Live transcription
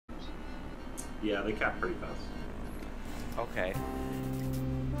Yeah, they cap pretty fast. Okay.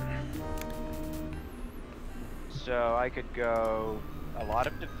 So I could go a lot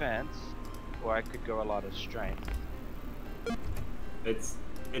of defense, or I could go a lot of strength.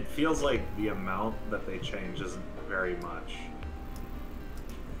 It feels like the amount that they change isn't very much.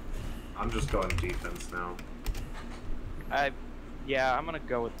 I'm just going defense now. Yeah, I'm gonna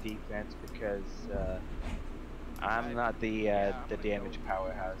go with defense because I'm not the damage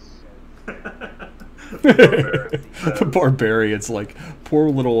powerhouse. The barbarian's like, poor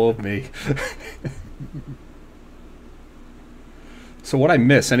little old me. So what I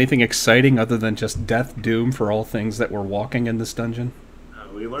miss? Anything exciting other than just death, doom for all things that were walking in this dungeon?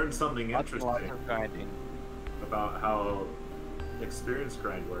 We learned something Lots interesting of grinding. about how experience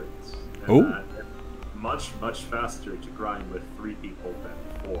grind works. And Oh. that it's much, much faster to grind with 3 people than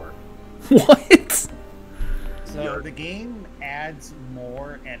 4. What? So the game adds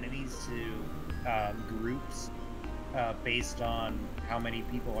more enemies to groups based on how many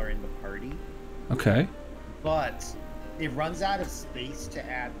people are in the party, Okay. but it runs out of space to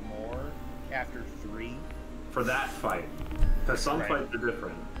add more after 3. For that fight. Because some Right. fights are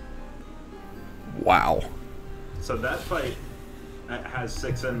different. Wow. So that fight has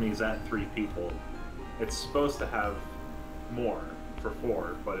 6 enemies at 3 people. It's supposed to have more for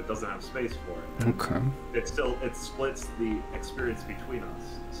 4, but it doesn't have space for it. And Okay. it splits the experience between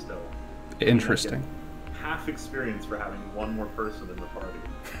us still. Interesting. Half experience for having 1 more person in the party.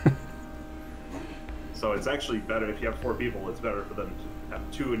 So it's actually better if you have 4 people. It's better for them to have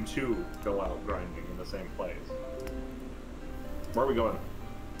 2 and 2 go out grinding in the same place. Where are we going?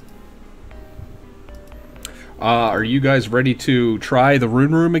 Are you guys ready to try the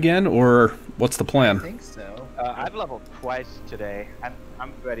rune room again, or what's the I plan? think so. I've leveled twice today.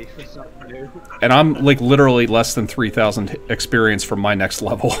 I'm ready for something new. And I'm like literally less than 3,000 experience from my next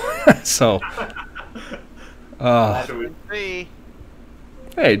level. So, Should we- Three.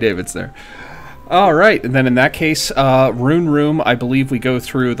 hey, David's there. All right, and then in that case, rune room, I believe we go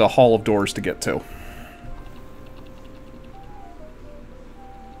through the Hall of Doors to get to.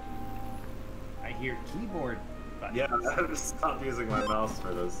 I hear keyboard buttons. Yeah, I just stopped using my mouse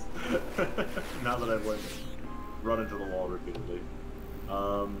for this. Now that I've like run into the wall repeatedly.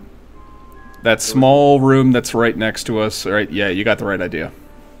 That small room that's right next to us, right? Yeah, you got the right idea.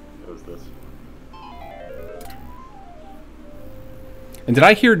 What was this? And did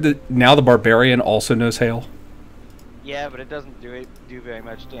I hear that now the Barbarian also knows Hail? Yeah, but it doesn't do very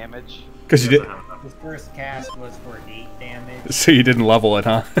much damage. Because you did, His first cast was for 8 damage. so you didn't level it,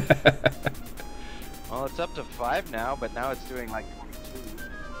 huh? Well, it's up to 5 now, but now it's doing like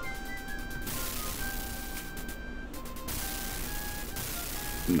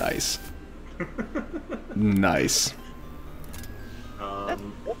 22. Nice. Nice. That's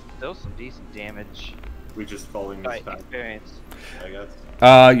still some decent damage. We just following By this path, experience. I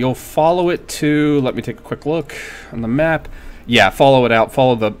guess. You'll follow it to, let me take a quick look on the map. Yeah, follow it out.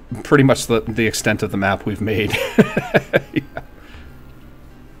 Follow the pretty much the extent of the map we've made. Yeah.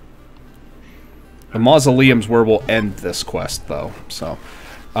 The mausoleum's where we'll end this quest, though. So,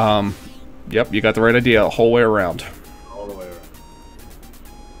 yep, you got the right idea. The whole way around. All the way around.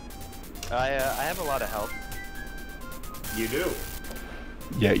 I have a lot of health. You do.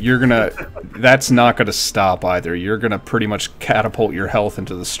 Yeah, you're gonna... That's not gonna stop either. You're gonna pretty much catapult your health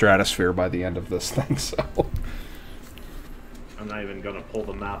into the stratosphere by the end of this thing, so... I'm not even gonna pull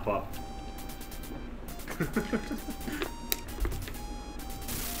the map up.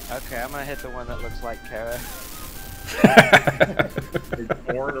 Okay, I'm gonna hit the one that looks like Kara.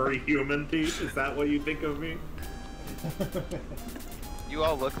 Ornery human, Pete? Is that what you think of me? You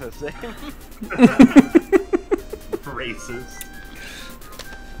all look the same. Racist.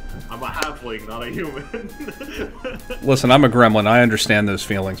 I'm a halfling, not a human. Listen, I'm a gremlin. I understand those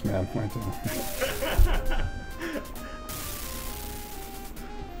feelings, man. I do.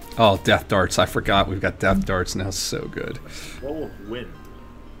 Oh, death darts. I forgot we've got death darts now. So good. Roll of wind.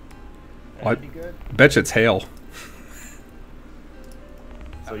 I That'd be good. bet you it's hail.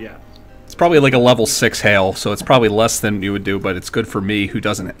 So yeah. It's probably like a level 6 hail, so it's probably less than you would do, but it's good for me, who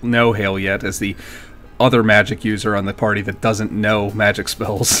doesn't know hail yet, as the other magic user on the party that doesn't know magic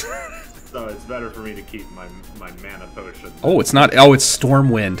spells. So it's better for me to keep my mana potion. Oh, it's not. Oh, it's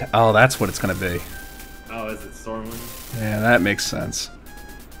Stormwind. Oh, that's what it's going to be. Oh, is it Stormwind? Yeah, that makes sense.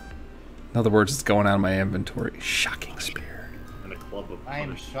 In other words, it's going out of my inventory. Shocking spear. And a club of I am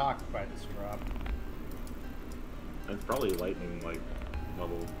punish. shocked by this drop. It's probably lightning, like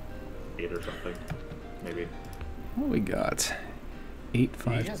level 8 or something. Maybe. What we got? 8,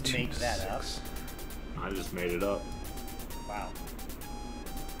 5, you just 2, make that up? 6. I just made it up. Wow.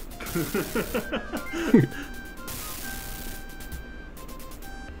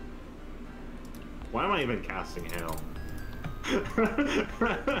 Why am I even casting hail?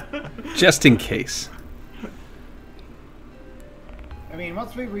 Just in case. I mean,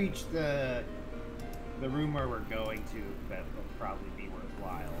 once we reach the room where we're going to, that'll probably be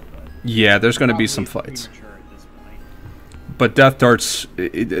worthwhile. But Yeah, there's going to be some fights. premature at this point. But Death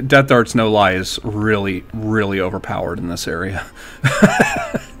Dart's no lie, is really, really overpowered in this area.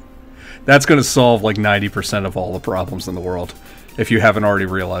 That's going to solve like 90% of all the problems in the world, if you haven't already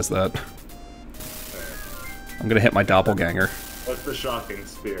realized that. I'm going to hit my doppelganger. What's the shocking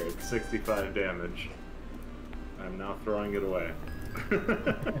spirit? 65 damage. I'm now throwing it away.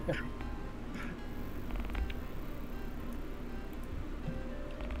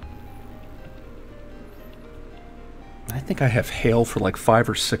 I think I have hail for like 5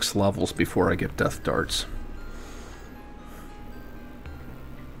 or 6 levels before I get Death Darts.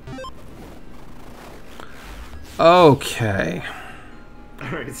 Okay.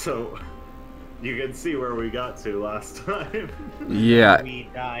 Alright, so you can see where we got to last time. Yeah. We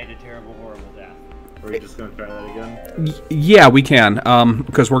died a terrible, horrible death. Are we just gonna try that again? Yeah, we can,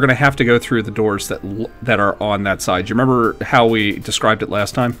 because we're going to have to go through the doors that are on that side. Do you remember how we described it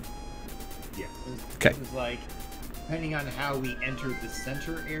last time? Yes. Okay. It was like, depending on how we entered the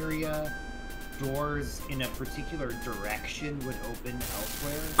center area, doors in a particular direction would open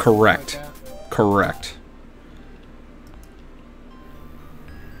elsewhere. Correct. Like that. Correct.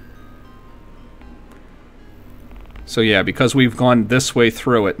 So yeah, because we've gone this way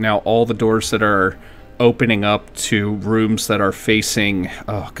through it, now all the doors that are opening up to rooms that are facing...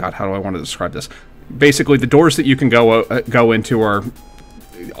 Oh god, how do I want to describe this? Basically, the doors that you can go into are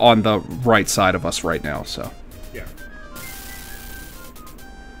on the right side of us right now, so... Yeah.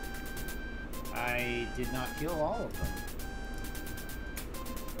 I did not kill all of them.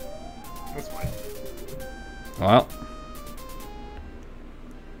 That's fine. Well...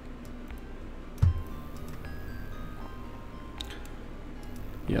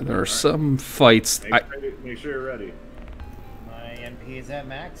 Yeah, there are some fights... Make sure you're ready. My MP is at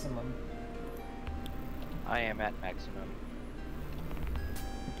maximum. I am at maximum.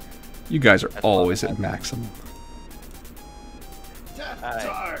 You guys are That's always fine. at maximum. Death Alright.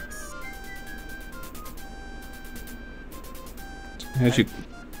 darts! As you...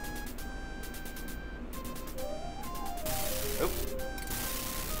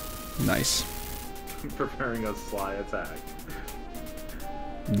 Nice. Preparing a sly attack.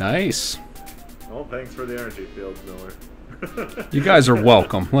 Nice. Well, thanks for the energy field, Miller. You guys are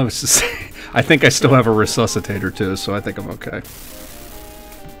welcome. Let me just say, I think I still have a resuscitator too, so I think I'm okay.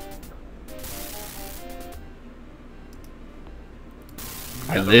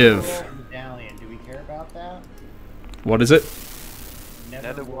 I live. Medallion. Do we care about that? What is it?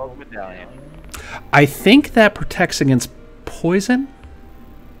 Netherworld medallion. I think that protects against poison,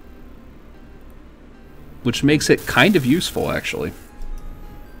 which makes it kind of useful, actually.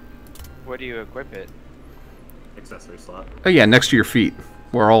 Where do you equip it? Accessory slot. Oh yeah, next to your feet,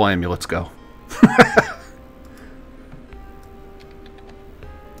 where all amulets go.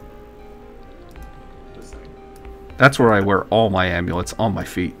 This thing. That's where I wear all my amulets, on my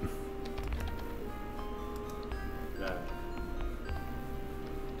feet. That.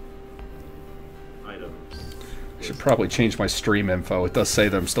 Items. Should probably change my stream info. It does say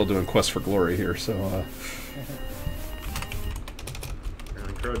that I'm still doing Quest for Glory here, so...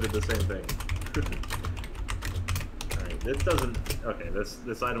 And Crow did the same thing. Alright, this doesn't... Okay,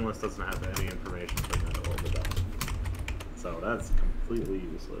 this item list doesn't have any information from that old medallion. So that's completely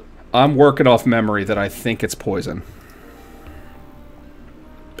useless. I'm working off memory that I think it's poison.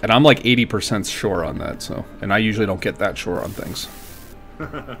 And I'm like 80% sure on that, so... And I usually don't get that sure on things.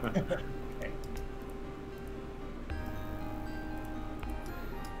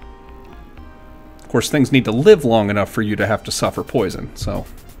 Of course, things need to live long enough for you to have to suffer poison, so...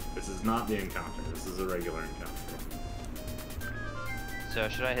 This is not the encounter. This is a regular encounter. So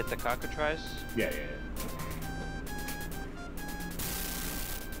should I hit the cockatrice? Yeah.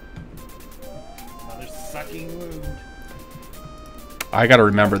 Another sucking wound. I gotta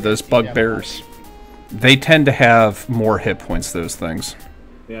remember, those bugbears... They tend to have more hit points, those things.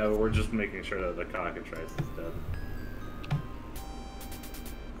 Yeah, but we're just making sure that the cockatrice is dead.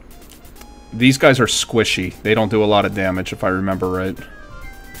 These guys are squishy. They don't do a lot of damage, if I remember right.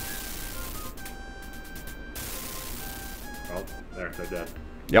 Oh, they're dead.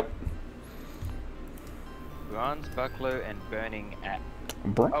 Yep. Bronze buckler and burning axe.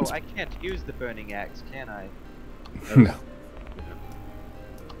 Bronze. Oh, I can't use the burning axe, can I? No.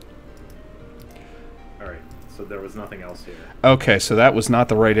 Alright, so there was nothing else here. Okay, so that was not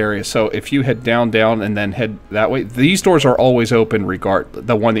the right area. So if you head down, down, and then head that way, these doors are always open.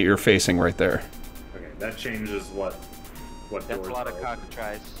 The one that you're facing right there. Okay, that changes what That's doors a lot are of open.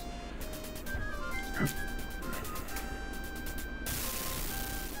 cockatrice.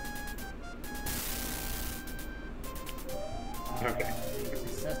 Okay.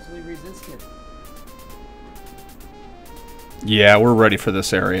 Successfully resisted. Yeah, we're ready for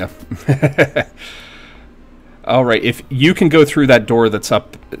this area. All right, if you can go through that door that's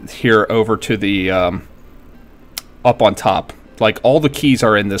up here over to the up on top. Like, all the keys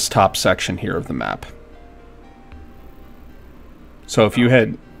are in this top section here of the map. So if you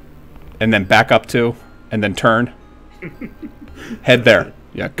head and then back up to and then turn, head there.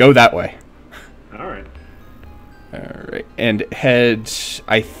 Yeah, go that way. All right. All right, and head.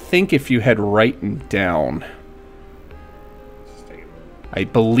 I think if you head right and down, Just take it. I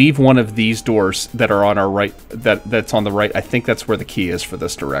believe one of these doors that are on our right, that's on the right, I think that's where the key is for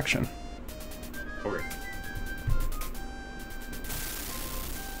this direction. Okay.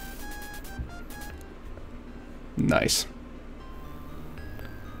 Nice.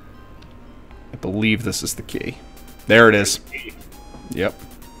 I believe this is the key. There it is. Yep.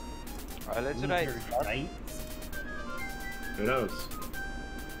 Alright, let's try. Right? Who knows?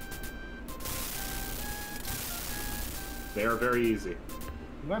 They are very easy.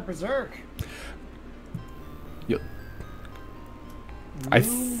 You went berserk. Yep.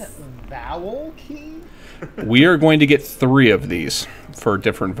 Rune vowel key? We are going to get 3 of these for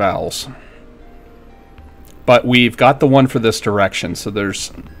different vowels. But we've got the one for this direction, so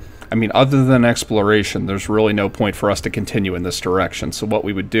there's... I mean, other than exploration, there's really no point for us to continue in this direction. So what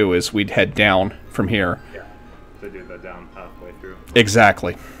we would do is we'd head down from here. Yeah. To do that down halfway through.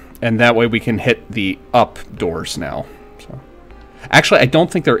 Exactly. And that way we can hit the up doors now. So, actually, I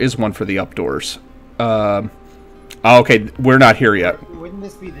don't think there is one for the up doors. Okay, we're not here yet. Wouldn't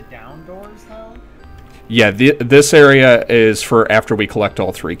this be the down doors, though? Yeah, this area is for after we collect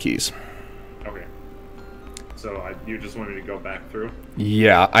all 3 keys. Okay. So you just wanted to go back through?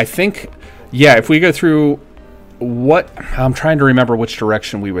 Yeah, I think... Yeah, if we go through... I'm trying to remember which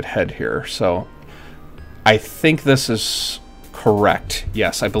direction we would head here. So, I think this is correct.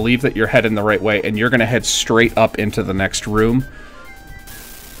 Yes, I believe that you're heading the right way, and you're going to head straight up into the next room.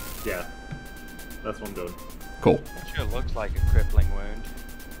 Yeah. That's what I'm doing. Cool. It sure looks like a crippling wound.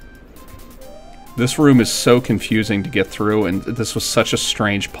 This room is so confusing to get through, and this was such a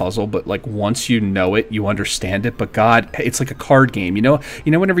strange puzzle, but like once you know it, you understand it. But God, it's like a card game. You know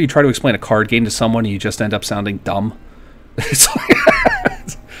whenever you try to explain a card game to someone and you just end up sounding dumb? It's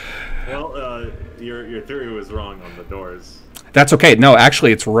like Well, your theory was wrong on the doors. That's okay. No,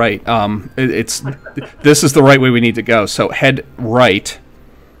 actually it's right. This is the right way we need to go. So head right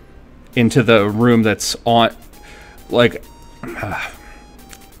into the room that's on, like,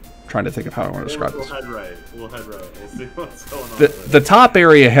 trying to think of how I want to describe this. We'll head right. We'll see what's going on. The top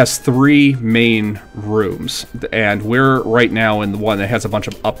area has 3 main rooms, and we're right now in the one that has a bunch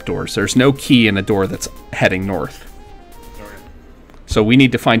of up doors. There's no key in a door that's heading north. Okay. So we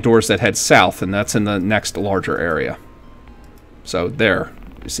need to find doors that head south, and that's in the next larger area. So there.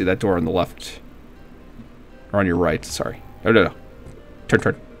 You see that door on the left? Or on your right, sorry. No.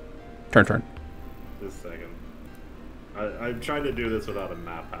 Turn. Just a second. I'm trying to do this without a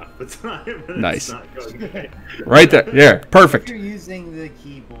map half the time. And Nice. It's not going great. Right there. Yeah, If perfect. you're using the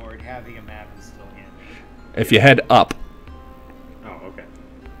keyboard, having a map is still handy. If you head up. Oh, okay.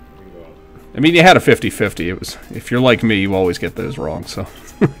 We can go up. I mean, you had a 50-50. It was, if you're like me, you always get those wrong, so.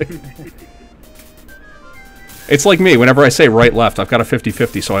 It's like me. Whenever I say right, left, I've got a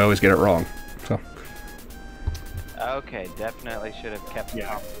 50-50, so I always get it wrong. So. Okay, definitely should have kept.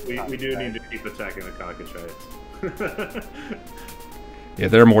 Yeah, we do need to keep attacking the cockatrice. Yeah,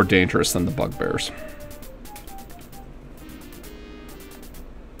 they're more dangerous than the bugbears.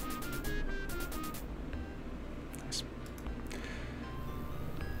 Nice.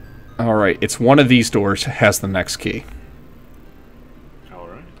 All right, it's one of these doors has the next key. All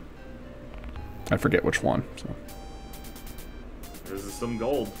right. I forget which one. So. There's some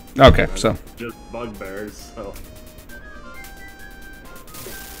gold. Okay, so Just bugbears, so.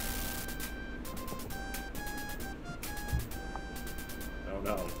 Oh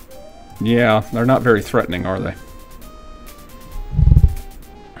no. yeah, they're not very threatening, are they?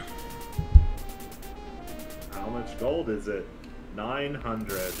 How much gold is it?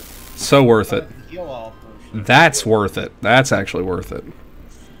 900. So worth it. Heal all potion. That's worth it. That's actually worth it.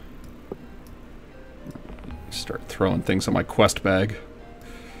 Start throwing things in my quest bag.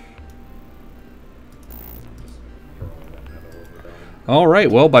 All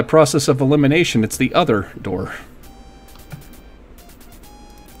right, well, by process of elimination, it's the other door.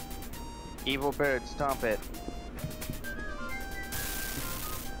 Evil bird, stomp it.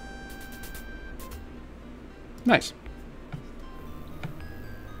 Nice.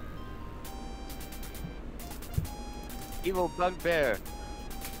 Evil bugbear.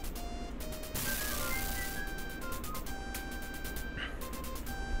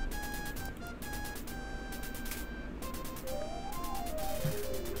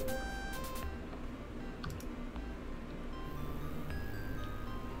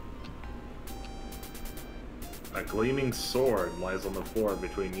 A gleaming sword lies on the floor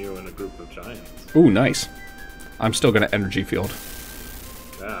between you and a group of giants. Ooh, nice. I'm still going to energy field.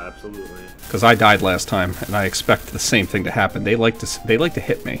 Yeah, absolutely. Because I died last time, and I expect the same thing to happen. They like to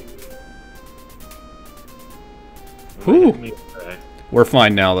hit me. Whew. We're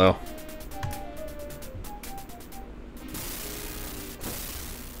fine now, though.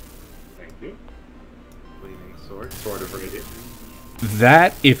 Thank you. Gleaming sword, sword of radiance.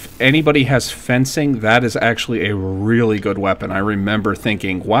 That, if anybody has fencing, that is actually a really good weapon. I remember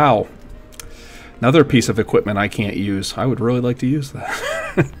thinking, wow, another piece of equipment I can't use. I would really like to use that.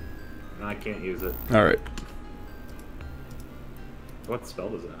 I can't use it. Alright. What spell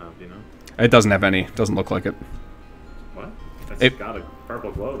does it have, do you know? It doesn't have any. Doesn't look like it. What? It's got a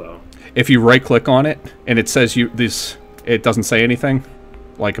purple glow, though. If you right-click on it, and it says it doesn't say anything,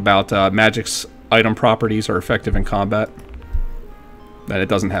 like about magic's item properties are effective in combat, then it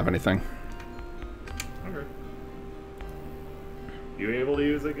doesn't have anything. Okay. You able to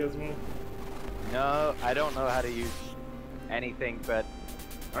use it, Gizmo? No, I don't know how to use anything but...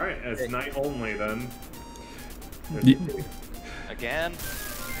 Alright, it's night only, then. Again?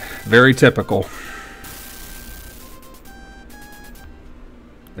 Very typical.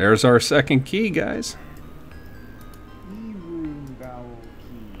 There's our second key, guys. E-room vowel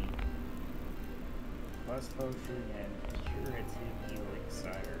key. Plus potion and curative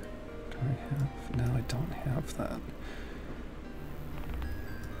elixir. Do I have? No, I don't have that.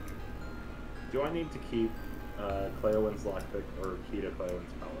 Do I need to keep Cleowin's lockpick or key to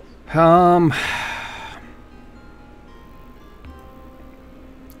Cleowin's palace?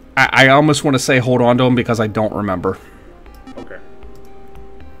 I almost want to say hold on to them because I don't remember. Okay.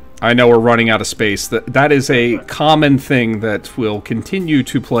 I know we're running out of space. That is a common thing that will continue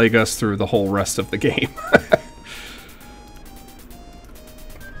to plague us through the whole rest of the game.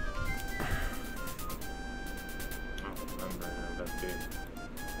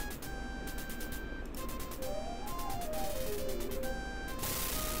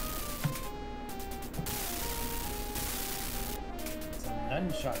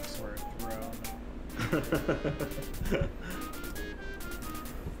 Nunchucks were thrown.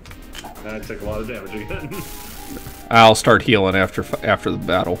 That took a lot of damage again. I'll start healing after the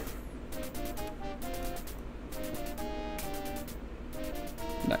battle.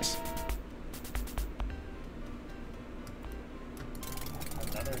 Nice.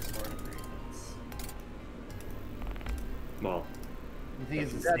 Another sword of radiance. Well, I think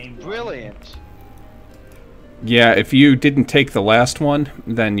it's the That's same brilliant. Yeah, if you didn't take the last one,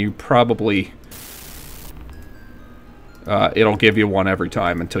 then you probably... it'll give you one every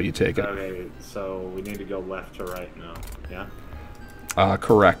time until you take it. okay, so we need to go left to right now, yeah?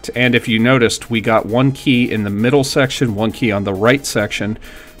 Correct. And if you noticed, we got one key in the middle section, one key on the right section,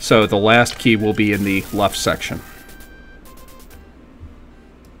 so the last key will be in the left section.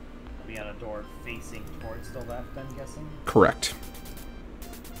 It'll be on a door facing towards the left, I'm guessing? Correct.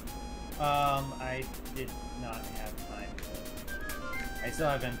 I did not have time to... I still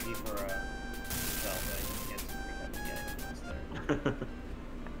have MP for a spell, but I didn't get to pick up the items there.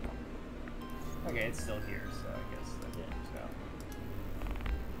 Okay, it's still here, so I guess that works out.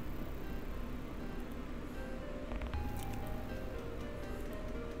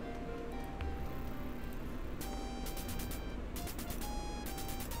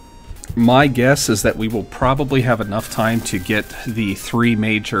 My guess is that we will probably have enough time to get the three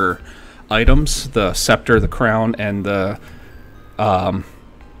major items, the scepter, the crown, and the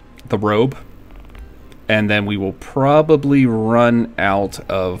robe. And then we will probably run out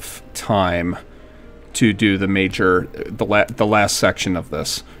of time to do the major, the last section of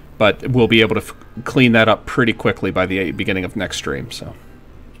this. But we'll be able to clean that up pretty quickly by the beginning of next stream, so.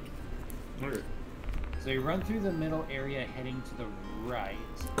 So you run through the middle area heading to the right.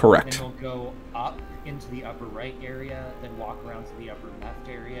 Correct. Then we'll go up into the upper right area, then walk around to the upper left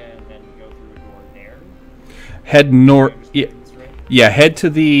area, and then go through a door there. Head north. Yeah, head to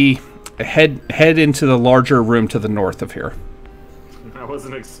the head into the larger room to the north of here. I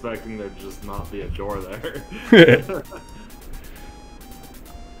wasn't expecting there to just not be a door there.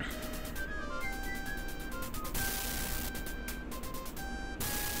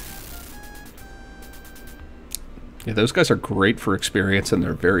 Yeah, those guys are great for experience, and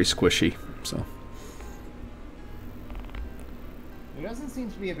they're very squishy. So There doesn't seem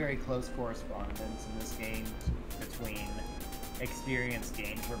to be a very close correspondence in this game between experience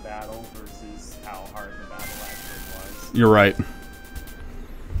gained for battle versus how hard the battle actually was. you're right.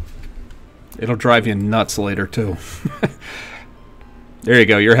 It'll drive you nuts later too. There you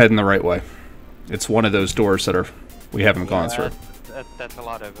go. You're heading the right way. It's one of those doors that we haven't gone through. That's a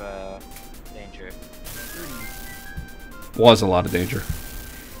lot of danger. Was a lot of danger.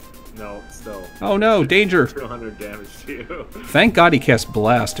 No, still. Oh no, danger! 200 damage to you. Thank God he cast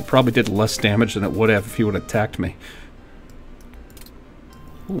Blast. It probably did less damage than it would have if he would have attacked me.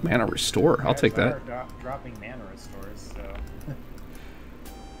 Ooh, mana restore. I'll take that. Dropping mana restores, so.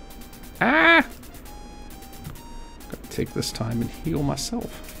 Ah! Gotta take this time and heal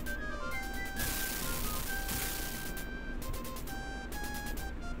myself.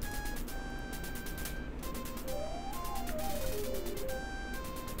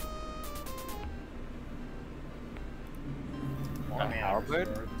 More mana halberd?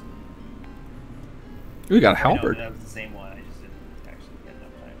 restored. We got a Oh, no, halberd. that was the same one. I just didn't actually get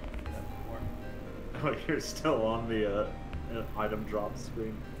enough time to do that before. Oh, you're still on the item drop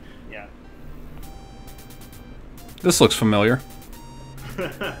screen. Yeah. This looks familiar.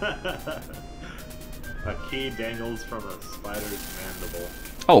 A key dangles from a spider's mandible.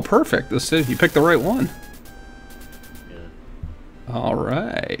 Oh, perfect. This is, you picked the right one. Yeah. All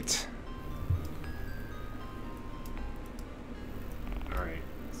right. Alright,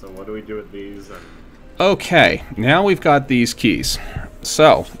 so what do we do with these? And Okay, now we've got these keys.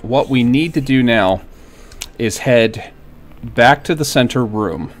 So, what we need to do now is head back to the center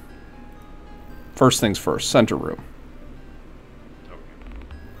room. First things first, center room.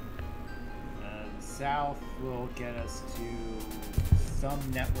 South will get us to some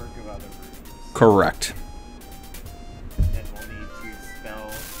network of other rooms. Correct. Then we'll need to spell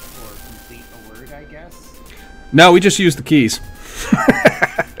or complete a word, I guess. No, we just use the keys.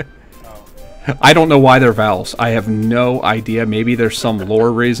 Oh. I don't know why they're vowels. I have no idea. Maybe there's some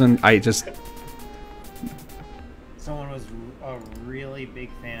lore reason. Someone was a really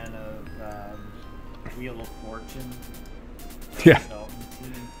big fan of Wheel of Fortune. Yeah. Development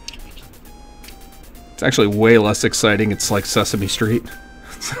team. It's actually way less exciting. It's like Sesame Street. Hey,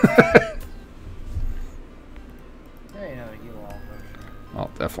 no, you all potion.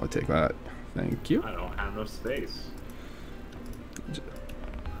 I'll definitely take that. Thank you. I don't have no space.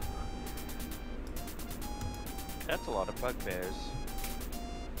 That's a lot of bugbears.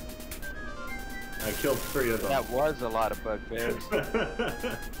 I killed 3 of them. That was a lot of bugbears.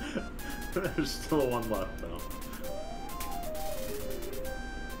 There's still one left, though.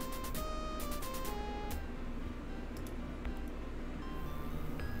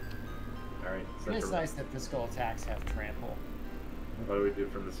 Alright, It is center. nice that physical attacks have trample. What do we do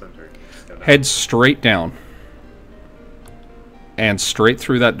from the center? Head straight down. And straight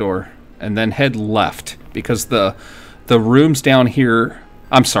through that door. And then head left. Because the rooms down here...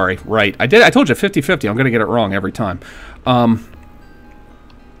 I'm sorry, right. I told you 50-50. I'm going to get it wrong every time.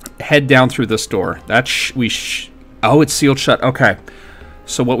 Head down through this door. Oh, it's sealed shut. Okay.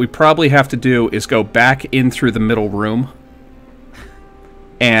 So what we probably have to do is go back in through the middle room.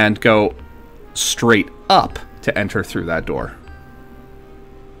 And go straight up to enter through that door.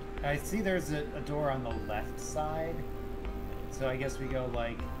 I see there's a door on the left side. So I guess we go,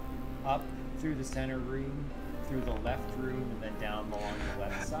 like, up through the center room, through the left room, and then down along the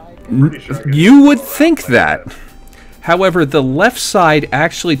left side. Pretty sure I can You would go around think like that. However, the left side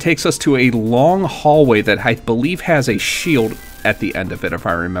actually takes us to a long hallway that I believe has a shield at the end of it, if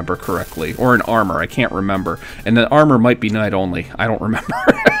I remember correctly. Or an armor, I can't remember. And the armor might be night only. I don't remember.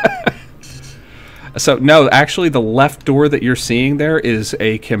 So, no, actually the left door that you're seeing there is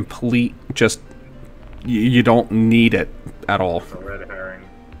a complete, just, you don't need it at all. It's a red herring.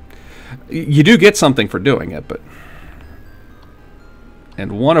 You do get something for doing it, but...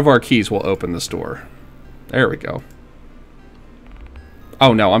 And one of our keys will open this door. There we go.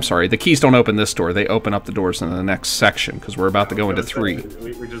 Oh, no, I'm sorry. The keys don't open this door. They open up the doors in the next section, because we're about to go into 3.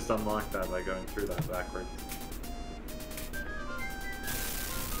 We just unlocked that by going through that backwards.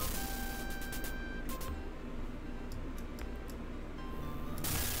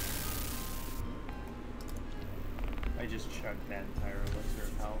 I just chugged that entire elixir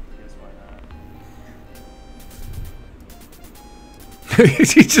of health, because why not?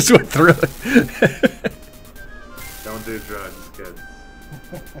 He just went through it. Don't do drugs, kids.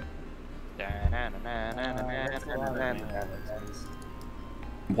 That's a lot of mana elixirs.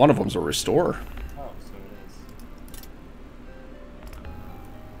 One of them's a restore. Oh, so it is.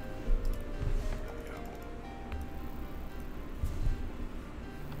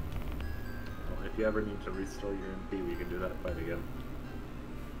 you ever need to restore your MP, we can do that fight again.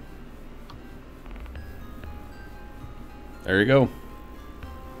 There you go.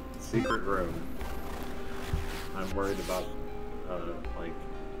 Secret room. I'm worried about, like,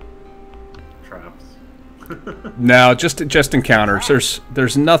 traps. No, just encounters.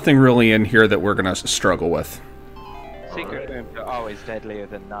 There's nothing really in here that we're gonna struggle with. Secret rooms are always deadlier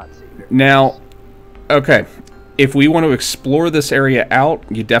than not secret. Now, okay, if we want to explore this area out,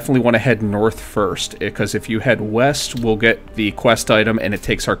 you definitely want to head north first, because if you head west, we'll get the quest item and it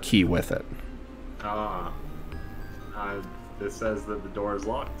takes our key with it. This says that the door is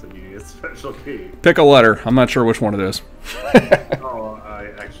locked and you need a special key. Pick a letter. I'm not sure which one it is. Oh, I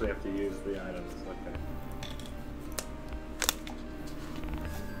actually have to use the items. Okay.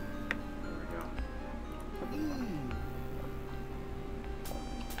 There we go.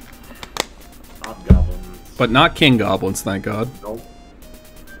 Hobgoblins. But not king goblins, thank God. Nope.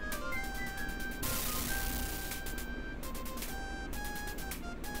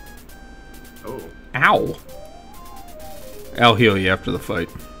 Oh. Ow. I'll heal you after the fight.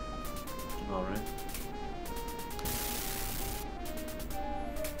 Alright.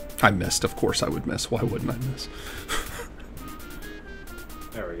 I missed. Of course I would miss. Why wouldn't I miss?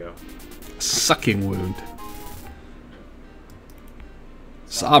 There we go. Sucking wound.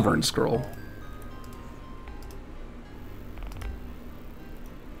 Sovereign scroll.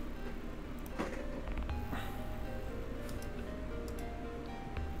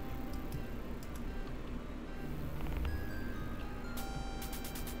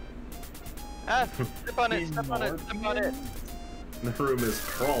 Ah, step on it, step on it, step on it. The room is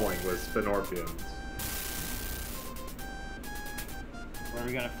crawling with Spinorpians. Where are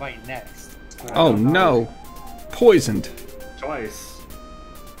we gonna fight next? Oh no. Poisoned. Twice.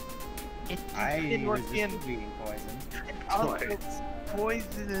 It's I been resist working. being poisoned. Oh, Twice. it's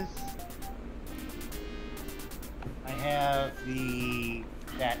poisonous. I have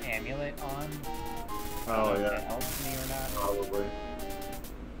that amulet on. Oh, If yeah. that helps me or not. Probably.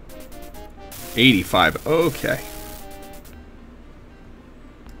 85. Okay.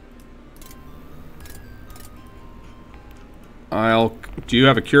 Do you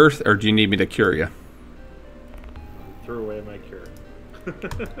have a cure, or do you need me to cure you? Threw away my cure.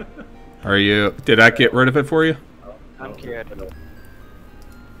 Are you? Did I get rid of it for you? I'm cured.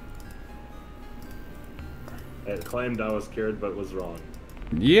 It claimed I was cured, but was wrong.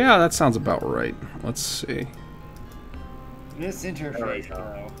 Yeah, that sounds about right. Let's see. This There we interface, go.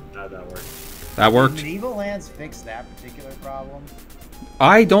 bro. That worked. That worked. Medieval Lands fixed that particular problem.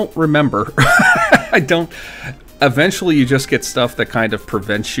 I don't remember. I don't. Eventually, you just get stuff that kind of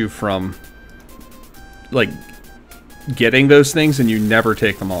prevents you from, like, getting those things, and you never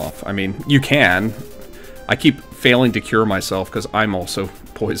take them off. I mean, you can. I keep failing to cure myself because I'm also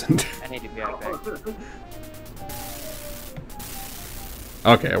poisoned. I need to be right back.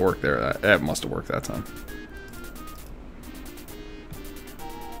 Okay, it worked there. That must have worked that time.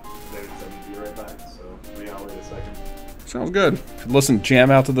 David said he'd be right back, so I'll wait a second. Sounds good. Listen,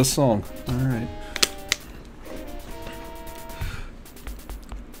 jam out to this song. All right.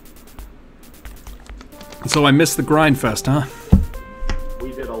 So I missed the grind fest, huh?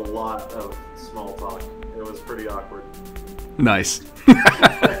 We did a lot of small talk. It was pretty awkward. Nice.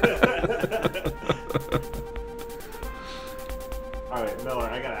 Alright, Miller,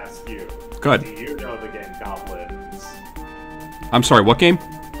 I gotta ask you. Go ahead. Do you know the game Goblins? I'm sorry, what game?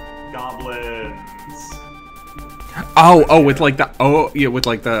 Goblins! Oh, with like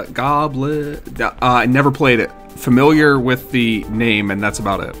the goblet. I never played it. Familiar with the name, and that's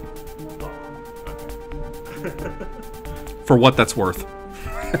about it. For what that's worth.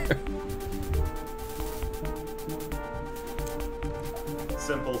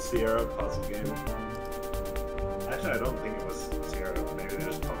 Simple Sierra puzzle game. Actually, I don't think it was Sierra. Maybe they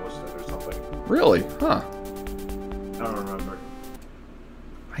just published it or something. Really? Huh. I don't remember.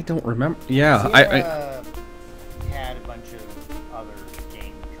 I don't remember. Yeah, Sierra had a bunch of other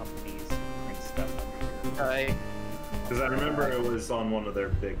game companies bring stuff under here. Because I remember it was on one of their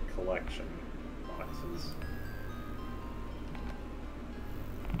big collection boxes.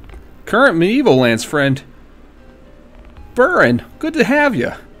 Current Medieval Lands friend. Burren, good to have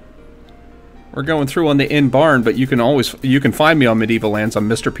you. We're going through on the Inn Barn, but you can find me on Medieval Lands. I'm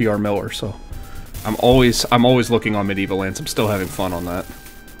Mr. PR Miller, so I'm always looking on Medieval Lands. I'm still having fun on that.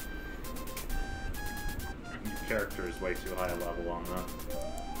 Your character is way too high a level on that.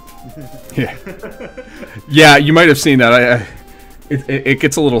 Yeah, yeah. You might have seen that. It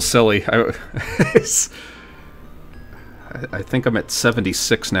gets a little silly. I think I'm at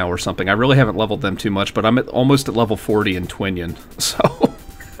 76 now or something. I really haven't leveled them too much, but I'm almost at level 40 in Twinion. So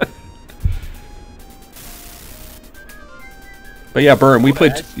But yeah, Burn, we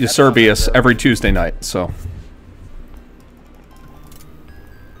played Yserbius every Tuesday night, so.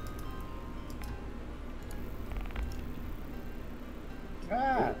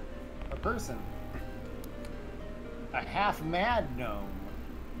 Ah, a person. A half-mad gnome.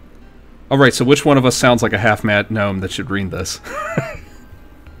 Alright, so which one of us sounds like a half-mad gnome that should read this?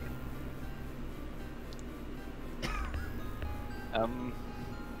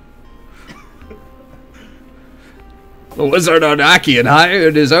 The wizard Onakian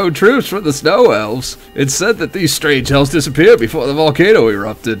hired his own troops from the snow elves. It's said that these strange elves disappeared before the volcano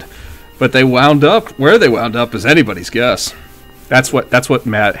erupted. But they wound up, where they wound up is anybody's guess. That's what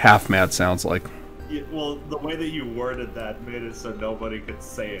mad, half-mad sounds like. Yeah, well, the way that you worded that made it so nobody could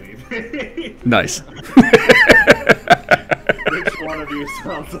say anything. Nice. Which one of you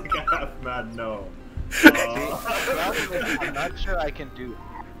sounds like a half-mad gnome? I'm not sure I can do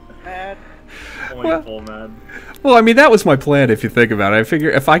mad. Only full mad. Well, I mean, that was my plan, if you think about it. I figure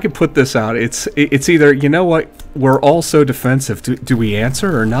if I could put this out, it's either, you know what, we're all so defensive. Do we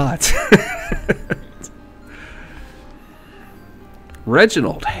answer or not?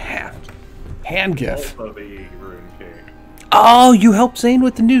 Reginald, hand gif. Also the Rune King. Oh, you helped Zane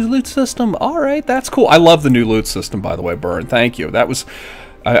with the new loot system. All right, that's cool. I love the new loot system, by the way, Burn. Thank you. That was,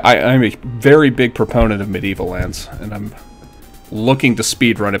 I'm a very big proponent of Medieval Lands, and I'm looking to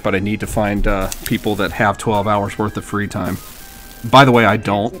speedrun it, but I need to find people that have 12 hours worth of free time. By the way, I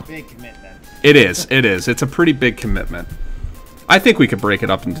don't. It's a big commitment. It is. It is. It's a pretty big commitment. I think we could break it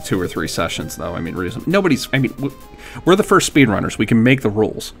up into 2 or 3 sessions, though. I mean, nobody's. I mean, we're the first speedrunners. We can make the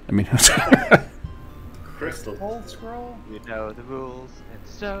rules. I mean, Crystal. Full scroll? You know the rules, and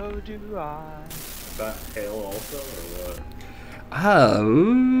so do I. Is that Hail also, or what?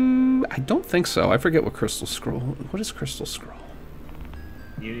 I don't think so. I forget what Crystal Scroll. What is Crystal Scroll?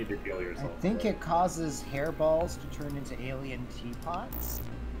 You need to heal I yourself. think it causes hairballs to turn into alien teapots.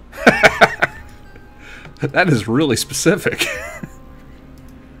 That is really specific.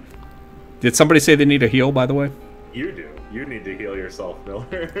 Did somebody say they need a heal, by the way? You do. You need to heal yourself,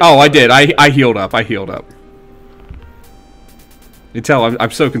 Miller. Oh, I did. I healed up. I healed up. You tell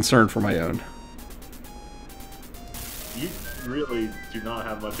I'm so concerned for my own. You really do not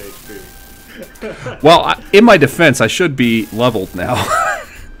have much HP. Well, in my defense, I should be leveled now.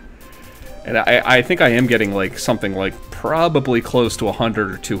 And I think I am getting like something like probably close to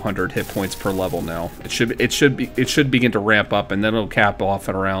 100 or 200 hit points per level now. It should begin to ramp up, and then it'll cap off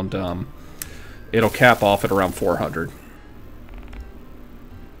at around 400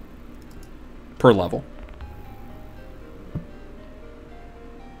 per level.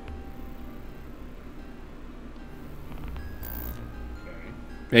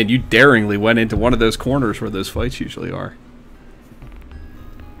 And you daringly went into one of those corners where those fights usually are.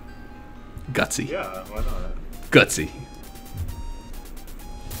 Gutsy. Yeah, why not? Gutsy.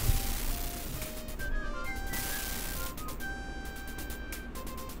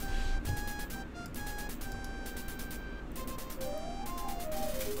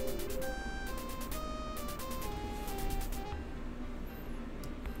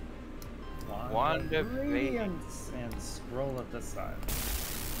 Wand of Radiance and Scroll of the Sun.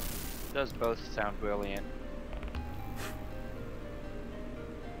 Those both sound brilliant.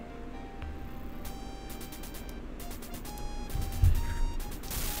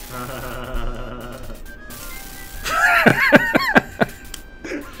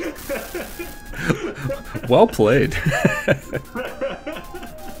 Well played.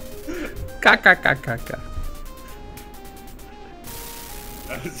 Ka ka ka ka ka.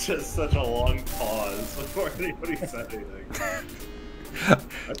 That was just such a long pause before anybody said anything.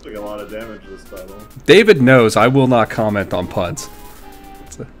 I took a lot of damage this battle. David knows I will not comment on puns.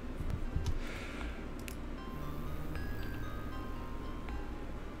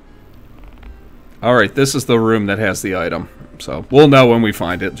 Alright, this is the room that has the item. So, we'll know when we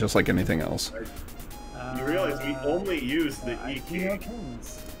find it, just like anything else. You realize we only used the E key.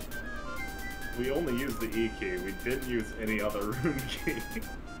 Kings. We only used the E key. We didn't use any other rune key.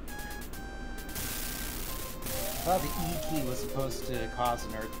 I thought the E key was supposed to cause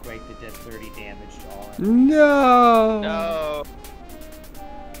an earthquake that did 30 damage to all. No! No.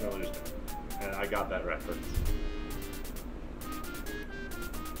 No, there's no. And I got that reference.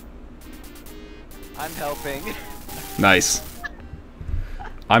 I'm helping. Nice.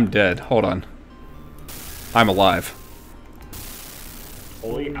 I'm dead. Hold on. I'm alive.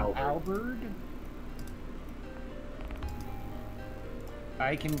 Holy Albert. Halberd?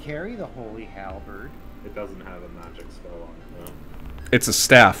 I can carry the Holy Halberd. It doesn't have a magic spell on it, though. It's a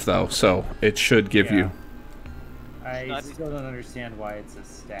staff, though, so it should give you... I still don't understand why it's a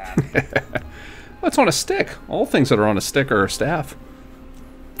staff. Well, it's on a stick. All things that are on a stick are a staff.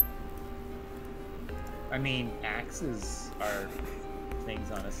 I mean, axes are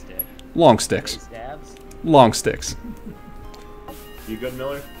things on a stick. Long sticks. Stabs. Long sticks. You good,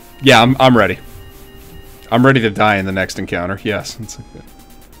 Miller? Yeah, I'm ready. I'm ready to die in the next encounter. Yes. It's good.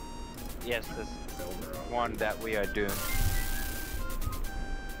 Yes, this is one that we are doomed.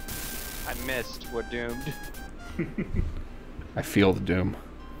 I missed. We're doomed. I feel the doom.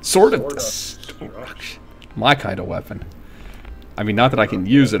 Sword of Destruction. Destruction. My kind of weapon. I mean, not that I can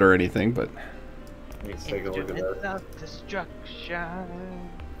use it or anything, but... Let's take a look at Instrument that. of destruction.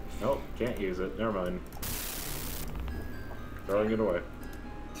 Nope, can't use it. Never mind. Throwing it away.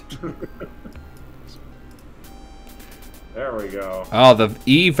 There we go. Oh, the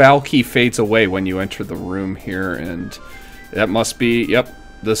eval key fades away when you enter the room here, and that must be... Yep,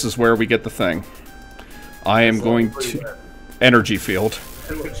 this is where we get the thing. I am going to... Energy field.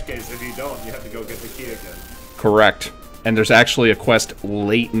 In which case, if you don't, you have to go get the key again. Correct. And there's actually a quest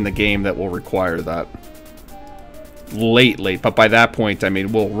late in the game that will require that. Late. But by that point, I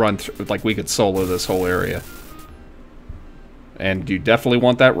mean, we'll run through... Like, we could solo this whole area. And you definitely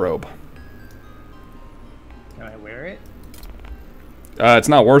want that robe. Can I wear it? It's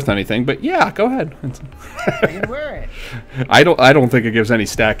not worth anything, but yeah, go ahead. I can wear it. I don't think it gives any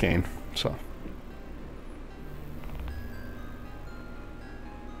stat gain, so...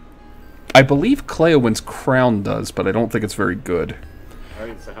 I believe Cleowin's crown does, but I don't think it's very good.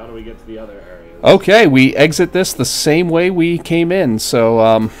 Alright, so how do we get to the other areas? Okay, we exit this the same way we came in,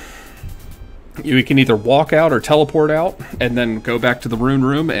 so we can either walk out or teleport out, and then go back to the rune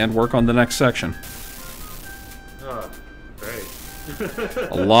room and work on the next section. Oh, great.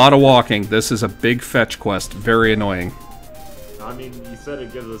 A lot of walking. This is a big fetch quest. Very annoying. I mean, you said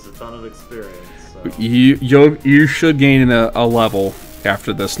it gives us a ton of experience, so... You should gain a level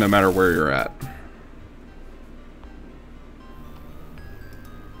after this, no matter where you're at.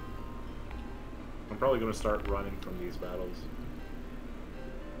 I'm probably going to start running from these battles.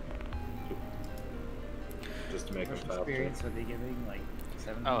 Just to make them Which faster. experience are they giving? Like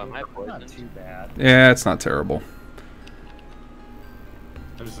 7? Oh, am I Not poisoned? too bad. Yeah, it's not terrible.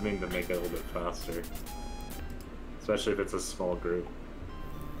 I'm just meaning to make it a little bit faster. Especially if it's a small group.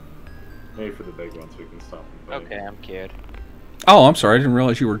 Maybe for the big ones we can stop and fight. Okay, I'm cured. Oh, I'm sorry. I didn't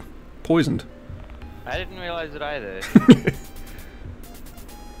realize you were poisoned. I didn't realize it either.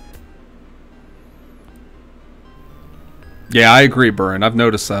 Yeah, I agree, Burren. I've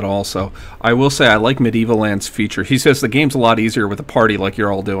noticed that also. I will say I like Medieval Lands' feature. He says the game's a lot easier with a party like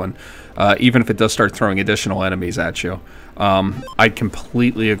you're all doing, even if it does start throwing additional enemies at you. I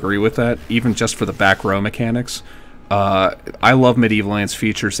completely agree with that, even just for the back row mechanics. I love Medieval Lands'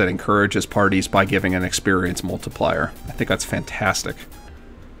 features that encourages parties by giving an experience multiplier. I think that's fantastic.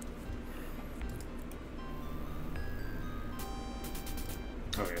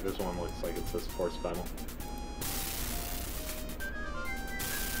 Okay, this one looks like it's this force battle.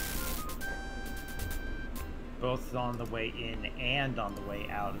 Both on the way in and on the way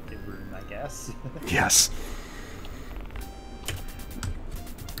out of the room, I guess. Yes.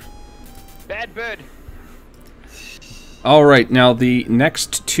 Bad bird. Alright, now the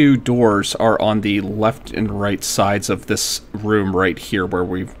next two doors are on the left and right sides of this room right here, where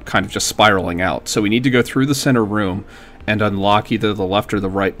we're kind of just spiraling out. So we need to go through the center room and unlock either the left or the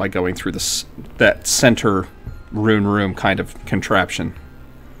right by going through that center rune room kind of contraption.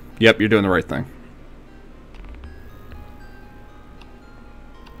 Yep, you're doing the right thing.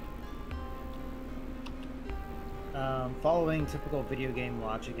 Following typical video game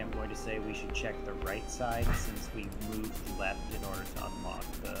logic, I'm going to say we should check the right side since we moved left in order to unlock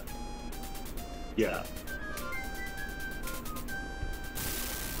the Yeah. stuff.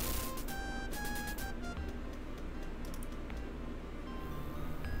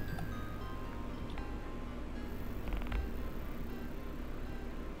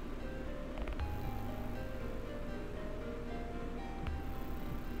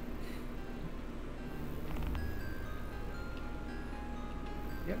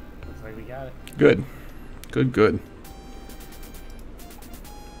 Yep, looks like we got it. Good. Good, good.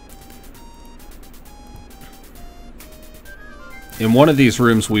 In one of these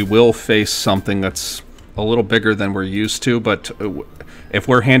rooms, we will face something that's a little bigger than we're used to, but if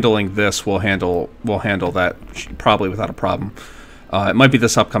we're handling this, we'll handle that probably without a problem. It might be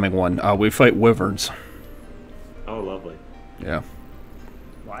this upcoming one. We fight wyverns. Oh, lovely. Yeah.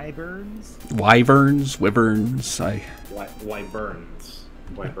 Wyverns? Wyverns, wyverns. Wyverns.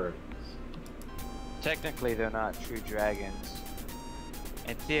 Wyverns. Technically, they're not true dragons.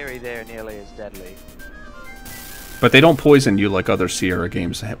 In theory, they're nearly as deadly. But they don't poison you like other Sierra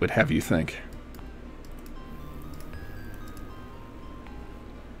games would have you think.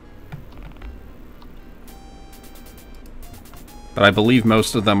 But I believe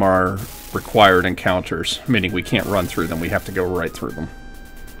most of them are required encounters, meaning we can't run through them, we have to go right through them.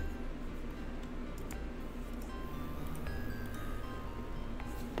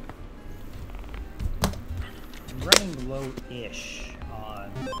 I'm running low-ish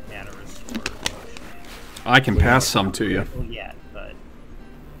on mana restore potion. I can pass some to you. Yet, but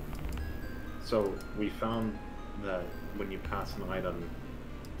So we found that when you pass an item,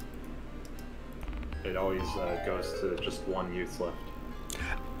 it always goes to just one use left.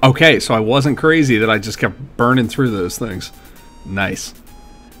 Okay, so I wasn't crazy that I just kept burning through those things. Nice.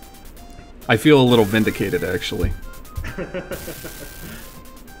 I feel a little vindicated, actually.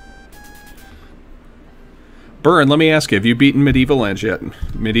 Burn, let me ask you, have you beaten Medieval Lands yet?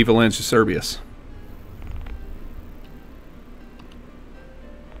 Medieval Lands Yserbius.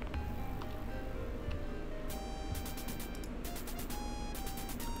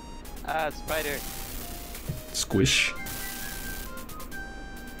 Spider. Squish.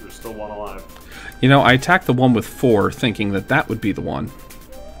 There's still one alive. You know, I attacked the one with 4, thinking that that would be the one.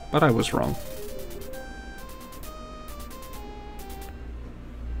 But I was wrong.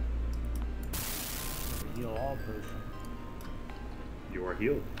 heal all potion. You are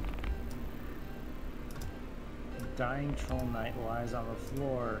healed. Dying troll knight lies on the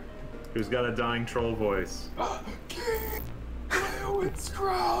floor. Who's got a dying troll voice? Its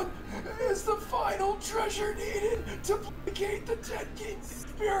crown is the final treasure needed to placate the dead king's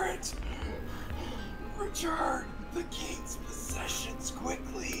spirit. Return the king's possessions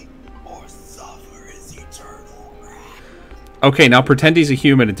quickly, or suffer his eternal wrath. Okay, now pretend he's a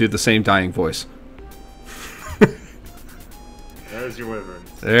human and do the same dying voice. There's your wyvern.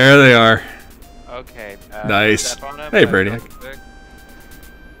 There they are. Okay. Nice. Step on him, Hey, but Brady. real quick.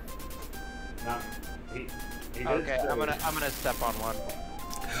 No, he did Okay, say- I'm gonna step on one.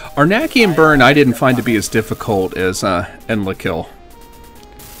 Arnaki and Burn I didn't find to be as difficult as Endlakill.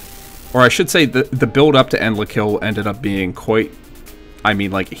 Or I should say, the build up to Endlakill ended up being quite... I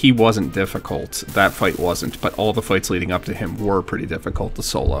mean, like, he wasn't difficult. That fight wasn't, but all the fights leading up to him were pretty difficult to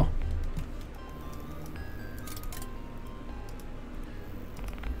solo.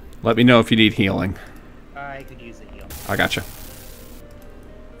 Let me know if you need healing. I could use a heal. I gotcha.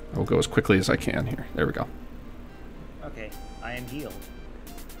 I will go as quickly as I can here. There we go. Okay, I am healed.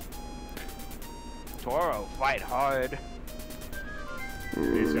 Toro, fight hard.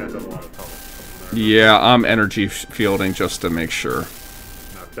 These guys have a lot of trouble. Yeah, I'm energy fielding just to make sure.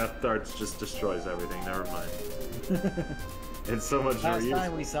 No, Death Darts just destroys everything. Never mind. It's so much more Last useful.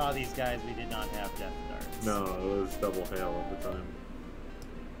 time we saw these guys, we did not have death darts. No, it was double hail at the time.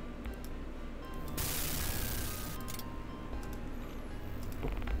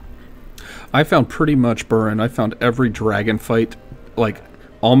 I found pretty much Burn. I found every dragon fight, like,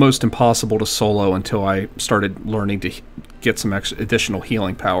 almost impossible to solo until I started learning to get some additional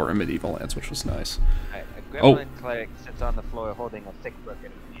healing power in Medieval Lands, which was nice. Right, a gremlin cleric sits on the floor holding a thick book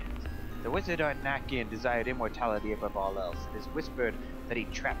in his hands. The wizard Arnakian desired immortality above all else. It is whispered that he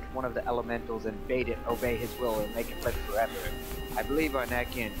trapped one of the elementals and bade it obey his will and make it live forever. I believe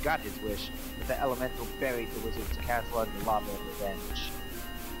Arnakian got his wish, but the elemental buried the wizard's castle under lava of revenge.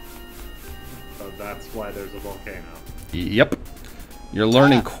 So that's why there's a volcano. Yep. You're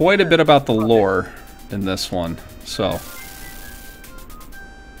learning quite a bit about the lore in this one, so...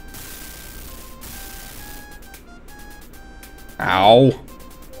 Ow.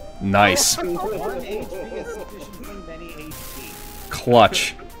 Nice. 1 HP is sufficiently many HP.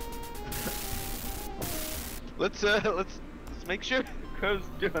 Clutch. Let's make sure Crow's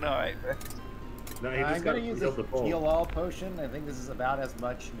doing alright first. No, he just I'm got gonna use a healed to full. heal all potion. I think this is about as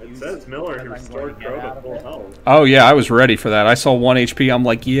much It use says Miller as can I'm restore going to get Crow out to of full it. health. Oh yeah, I was ready for that. I saw 1 HP. I'm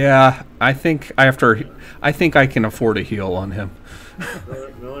like, yeah, I think I can afford a heal on him.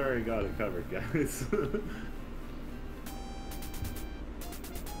 Miller already got it covered, guys.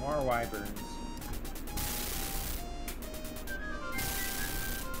 More wyverns.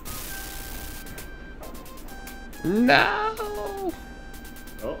 No.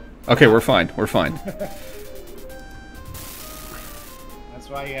 Oh, Okay, we're fine. We're fine. That's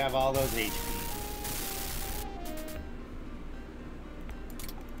why you have all those HP.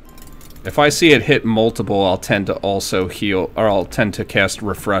 If I see it hit multiple, I'll tend to also heal, or I'll tend to cast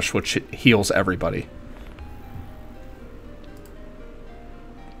Refresh, which heals everybody.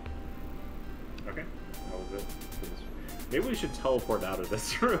 okay. That was it. Maybe we should teleport out of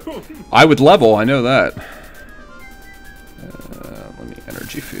this room. I would level, I know that. Let me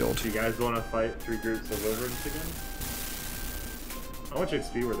energy field. Do you guys want to fight 3 groups of wyverns again? How much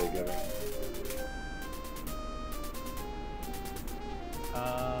XP were they giving?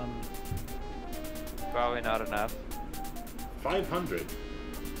 Probably not enough. 500.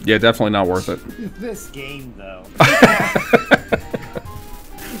 Yeah, definitely not worth it. This game, though.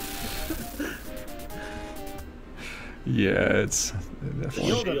 Yeah, it's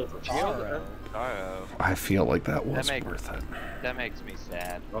definitely. Shield of Sorrow. Sorrow. I feel like that was makes- worth it. That makes me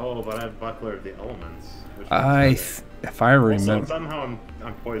sad. Oh, but I have Buckler of the Elements. Which If I also, remember, somehow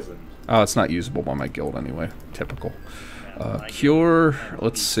I'm poisoned. oh, it's not usable by my guild anyway. Typical. My Cure.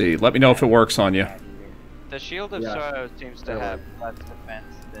 Let's see. Let me know if it works on you. The Shield of Yeah. Sorrow seems to Yeah. have less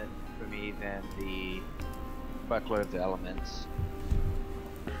defense for me than the Buckler of the Elements.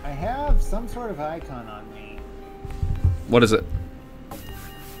 I have some sort of icon on me. What is it?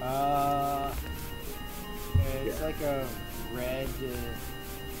 It's like a red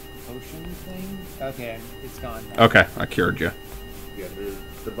potion thing. Okay, it's gone now. Okay, I cured you. Yeah,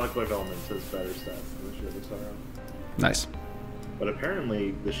 the Buckler of Elements has better stats than the Shield of Sorrow. Nice. But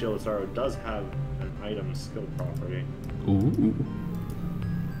apparently, the Shield of Sorrow does have an item skill property. Ooh.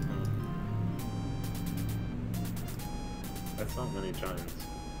 That's not many giants.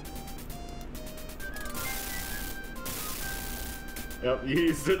 Yep, you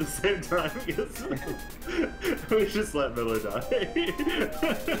used it at the same time. We just let Miller die.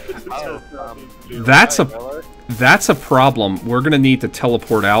 That's a problem. We're gonna need to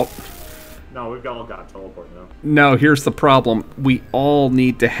teleport out. No, we've all got teleport now. No, here's the problem. We all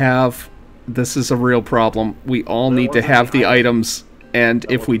need to have. This is a real problem. We all There need to wasn't have the the item. items, and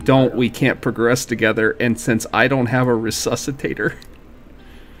There if we wasn't the don't, item. we can't progress together. And since I don't have a resuscitator,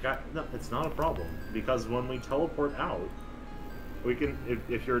 No, it's not a problem because when we teleport out, we can.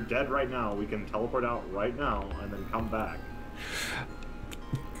 If you're dead right now, we can teleport out right now and then come back.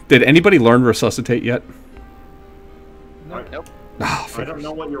 did anybody learn resuscitate yet? Nope. Oh, I don't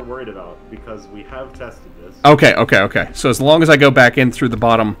know what you're worried about because we have tested this. Okay. So as long as I go back in through the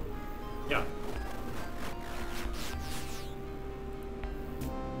bottom. Yeah.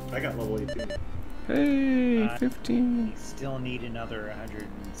 I got level 18. Hey, 15. You still need another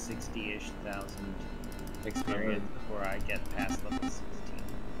 160-ish thousand experience before I get past level 16.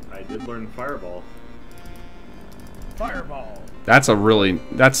 I did learn Fireball. Fireball! That's really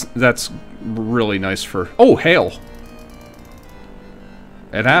nice for. Oh, hail!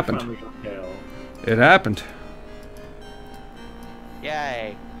 It happened. Finally got Hail. It happened.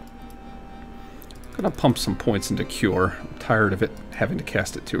 Yay. Gonna pump some points into cure. I'm tired of it having to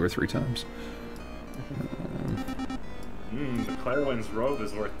cast it 2 or 3 times. The Clairwind's robe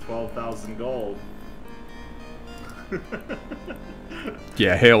is worth 12,000 gold.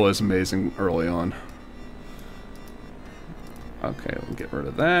 Yeah, hail is amazing early on. Okay, we'll get rid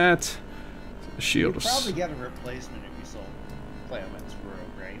of that. The shield You'd is. probably get a replacement if you sold Clayman's robe,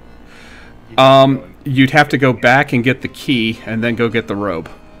 right? You'd have to go back and get the key, and then go get the robe.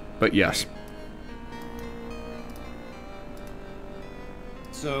 But yes.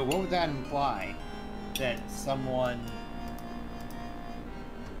 So what would that imply? That someone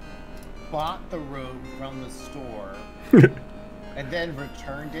bought the robe from the store and then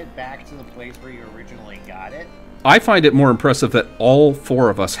returned it back to the place where you originally got it? I find it more impressive that all 4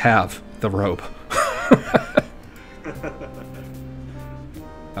 of us have the robe.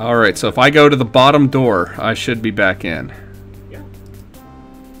 Alright, so if I go to the bottom door, I should be back in. Yeah.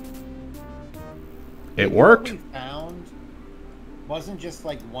 It worked. What we found wasn't just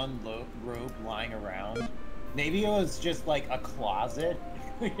like one robe lying around. Maybe it was just like a closet.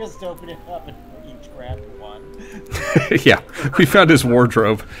 We just opened it up and each grabbed one. Yeah, we found his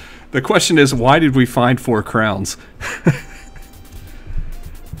wardrobe. The question is, why did we find 4 crowns?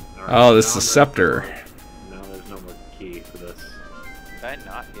 Oh, this is a scepter. Now there's no more key for this. Did I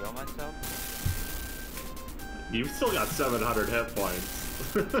not heal myself? You've still got 700 hit points.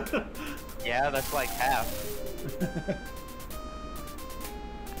 Yeah, that's like half.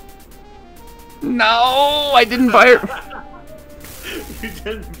 No, I didn't buy it. You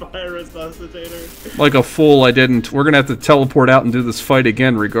didn't buy a resuscitator? Like a fool, I didn't. We're gonna have to teleport out and do this fight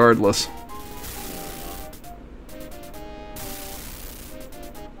again regardless.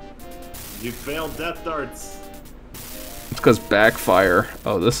 You failed death darts. It's because backfire.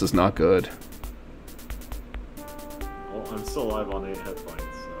 Oh, this is not good. Well, I'm still alive on 8 hit points,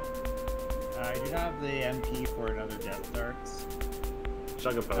 so. I do not have the MP for another Death Darts.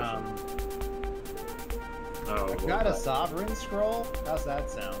 Chug a potion. Oh, I've got a Sovereign Scroll. How's that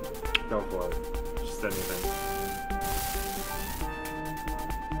sound? Go for it. Just anything.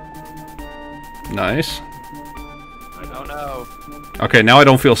 Nice. Oh no. Okay, now I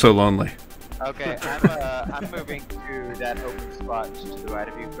don't feel so lonely. Okay, I'm moving to that open spot just to the right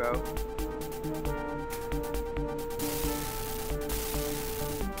of you, Crow.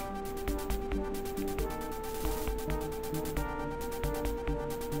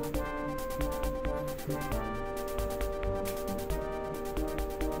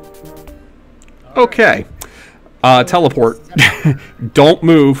 Okay. Teleport. Don't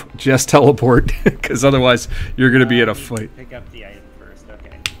move. Just teleport, because otherwise you're going to be in a fight. Pick up the item first.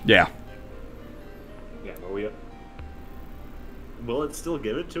 Okay. Yeah. Yeah, but we... Will it still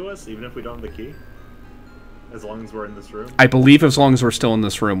give it to us, even if we don't have the key? As long as we're in this room? I believe as long as we're still in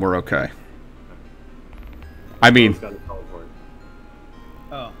this room, we're okay. I mean...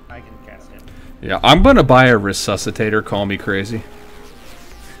 Oh, I can cast it. Yeah, I'm going to buy a resuscitator. Call me crazy.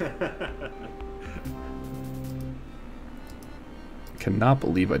 Cannot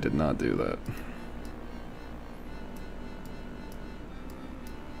believe I did not do that.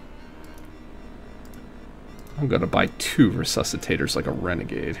 I'm gonna buy 2 resuscitators like a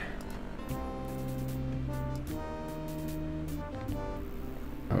renegade.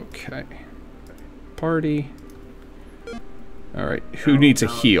 Okay. Party. Alright, who needs a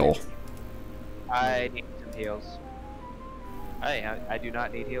heal? I need some heals. I do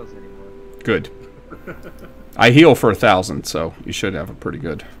not need heals anymore. Good. I heal for 1,000, so you should have a pretty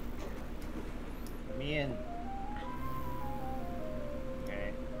good. Let me in.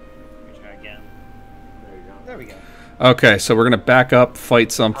 Okay. Let me try again. There you go. There we go. Okay, so we're gonna back up,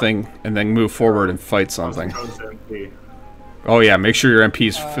 fight something, and then move forward and fight something. Oh yeah, make sure your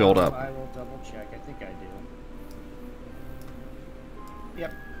MP's filled up. I will double check. I think I do.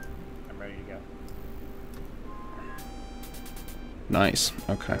 Yep. I'm ready to go. Nice.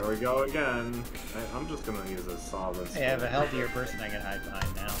 Okay. There we go again. I'm just gonna use a sovereign. Hey, I have a healthier person I can hide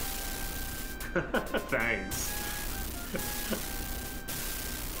behind now. Thanks.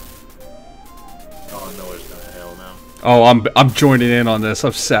 Oh, Miller's gonna hail now. Oh, I'm joining in on this.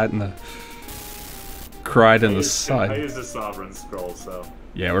 I've sat in the cried in the I side. used a sovereign scroll, so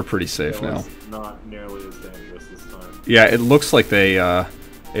Yeah, we're pretty safe it now. was not nearly as dangerous this time. Yeah, it looks like they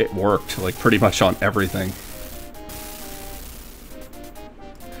it worked like pretty much on everything.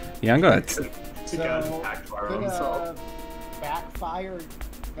 Yeah, I'm gonna. You guys backfire on himself. Backfire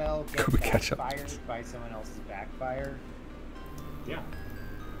spell get Could we catch up? backfired by someone else's backfire? Yeah.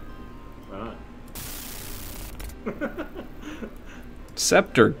 Why not?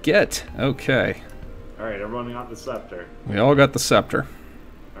 Scepter, get. Okay. Alright, everyone got the scepter. We all got the scepter.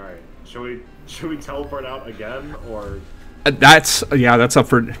 Alright. Should we teleport out again, or That's up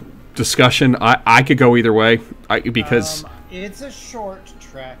for discussion. I could go either way. Because It's a short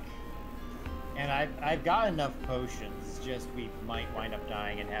trek, and I've got enough potions. Just we might wind up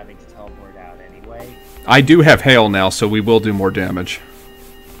dying and having to teleport out anyway. I do have hail now, so we will do more damage.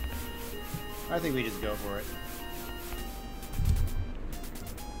 I think we just go for it.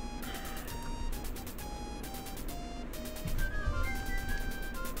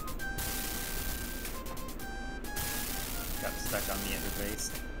 Got stuck on the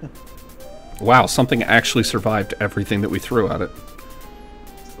interface. Wow, something actually survived everything that we threw at it.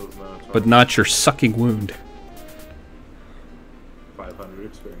 those But not your sucking wound. 500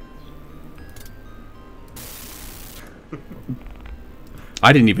 experience?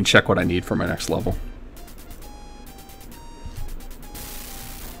 I didn't even check what I need for my next level.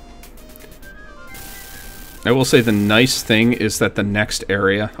 I will say the nice thing is that the next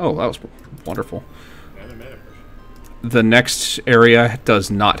area... Oh, that was wonderful. The next area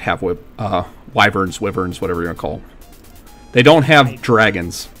does not have wyverns, whatever you want to call them. They don't have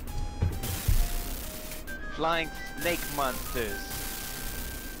dragons. Flying snake monsters.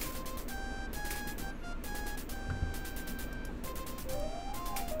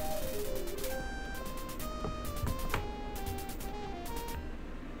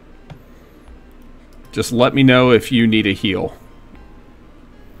 Just let me know if you need a heal.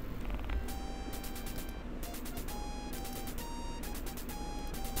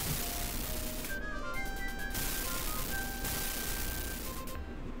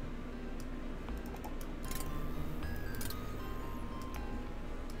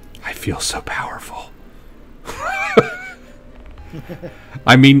 I feel so powerful.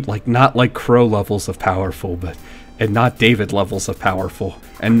 I mean, like, not like Crow levels of powerful, but... And not David levels of powerful.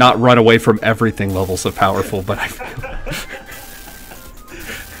 And not run away from everything levels of powerful, but I feel...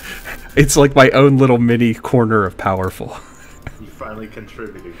 It's like my own little mini corner of powerful. You finally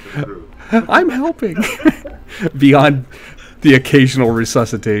contributed to the group. I'm helping. Beyond the occasional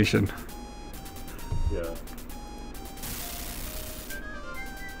resuscitation. Yeah.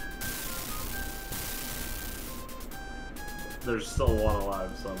 There's still one alive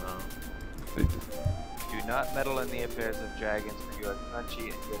somehow. Do not meddle in the affairs of dragons, for you are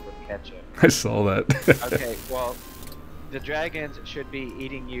crunchy and good with ketchup. I saw that. Okay, well, the dragons should be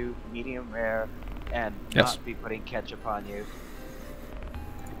eating you medium rare and Yes. not be putting ketchup on you.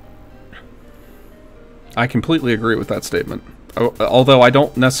 I completely agree with that statement. Although I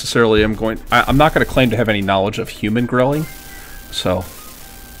don't necessarily I'm not going to claim to have any knowledge of human grilling, so...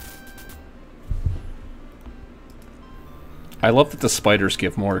 I love that the spiders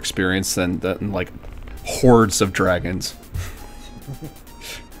give more experience than like, hordes of dragons.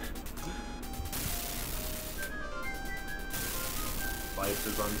 Life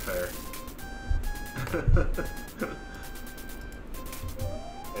is unfair.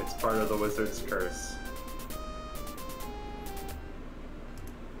 It's part of the wizard's curse.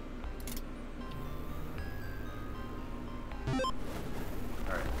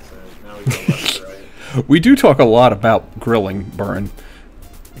 Alright, so now we go left to right. We do talk a lot about grilling, Burn.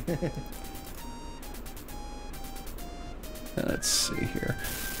 Let's see here.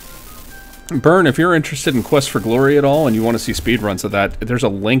 Burn, if you're interested in Quest for Glory at all and you want to see speedruns of that, there's a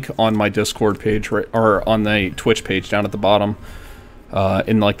link on my Discord page, or on the Twitch page down at the bottom,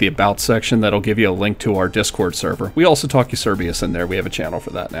 in like the About section, that'll give you a link to our Discord server. We also talk Yserbius in there. We have a channel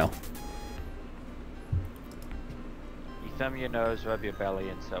for that now. You thumb your nose, rub your belly,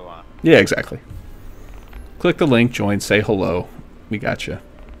 and so on. Yeah, exactly. Click the link, join, say hello. We got you.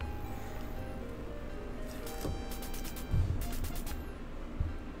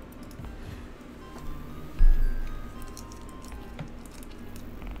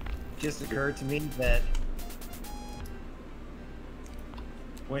 Just occurred to me that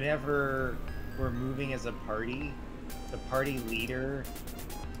whenever we're moving as a party, the party leader,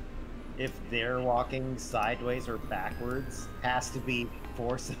 if they're walking sideways or backwards, has to be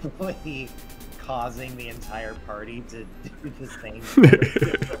forcibly causing the entire party to do the same thing.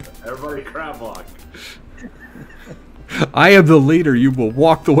 Everybody crab walk. I am the leader. You will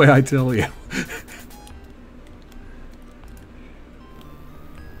walk the way I tell you.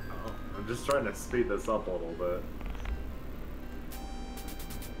 I'm just trying to speed this up a little bit.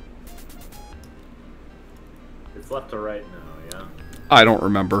 It's left to right now, yeah? I don't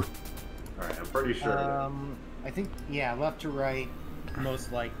remember. Alright, I'm pretty sure. I think, yeah, left to right,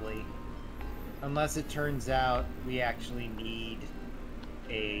 most likely. Unless it turns out we actually need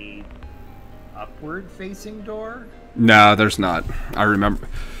a upward-facing door. No, there's not. I remember.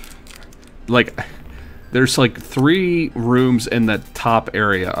 Like, there's like 3 rooms in the top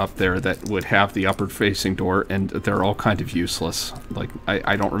area up there that would have the upward-facing door, and they're all kind of useless. Like,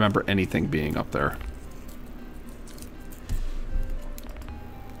 I don't remember anything being up there.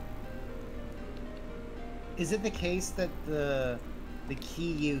 Is it the case that the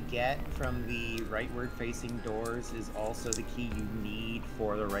key you get from the rightward-facing doors is also the key you need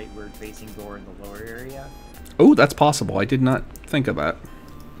for the rightward-facing door in the lower area? Oh, that's possible. I did not think of that.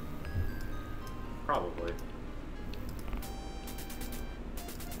 Probably.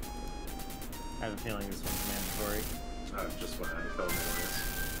 I have a feeling this one's mandatory. Just what I felt it was.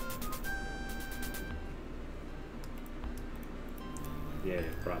 Yeah,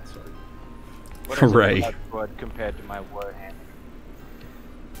 broadsword. What is Hooray. a bloodboard compared to my warhammer?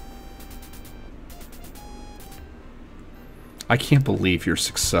 I can't believe your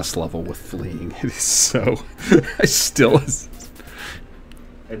success level with fleeing. It is so... I still...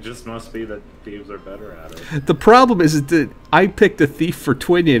 It just must be that thieves are better at it. The problem is that I picked a thief for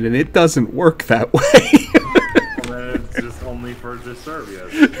Twinion, and it doesn't work that way. Well, then it's just only for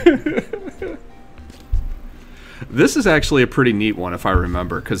Yserbius. This is actually a pretty neat one, if I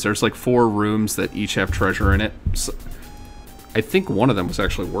remember, because there's like 4 rooms that each have treasure in it. So I think one of them was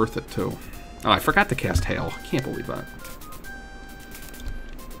actually worth it, too. Oh, I forgot to cast Hail. I can't believe that.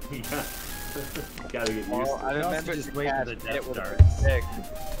 Yeah. Gotta get used Well, to I it. remember just to wait for cast the it death with a darts. stick.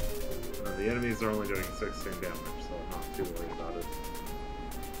 The enemies are only doing 16 damage, so I'm not too worried about it.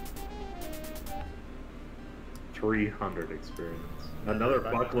 300 experience. Another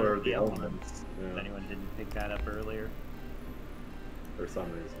buckler of the elements. If Yeah, anyone didn't pick that up earlier. for some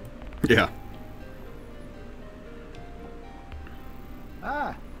reason. Yeah.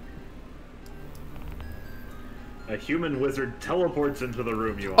 Ah! A human wizard teleports into the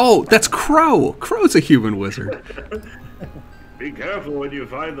room you Oh, that's Crow! Crow's a human wizard. Be careful when you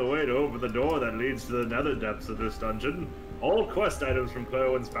find the way to open the door that leads to the nether depths of this dungeon. All quest items from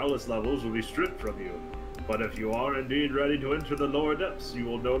Clairwyn's palace levels will be stripped from you. But if you are indeed ready to enter the lower depths, you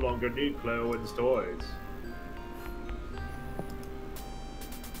will no longer need Clairwyn's toys.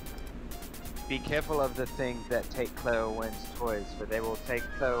 Be careful of the things that take Clairwyn's toys, for they will take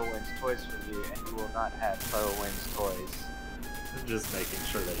Clairwyn's toys from you, and you will not have Clairwyn's toys. Just making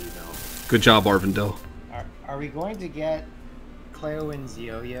sure that you know. Good job, Arvindil. Are we going to get Clairwyn's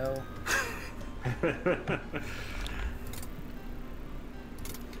yo-yo?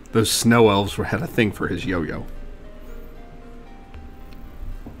 Those snow elves had a thing for his yo-yo.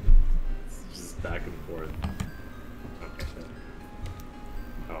 Just back and forth. Okay.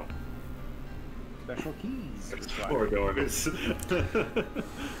 Oh. Special keys. There's required. 4 doors.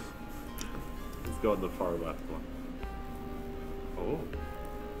 Let's go on the far left one. Oh.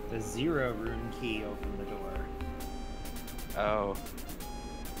 The 0 rune key opened the door. Oh.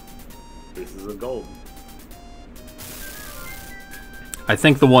 This is a gold. I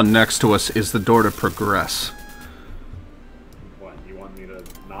think the one next to us is the door to progress. What, you want me to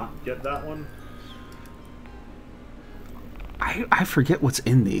not get that one? I forget what's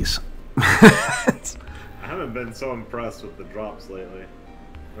in these. I haven't been so impressed with the drops lately.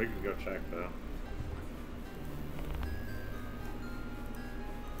 We can go check though.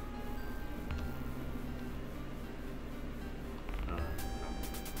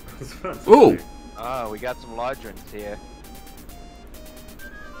 Ooh! Oh, we got some lodgerons here.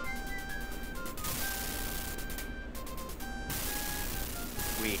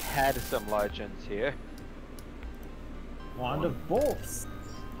 We had some lodgerons here. Wand of bolts.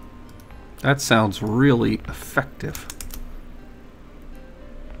 That sounds really effective.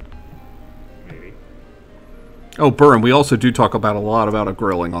 Maybe. Oh, Burn, we also do talk about a lot about a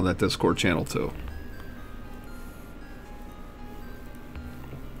grilling on that Discord channel, too.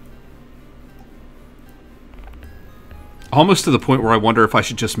 Almost to the point where I wonder if I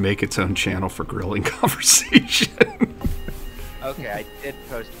should just make its own channel for grilling conversation. Okay, I did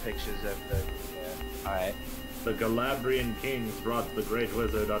post pictures of the... Alright. The Galabrian kings brought the great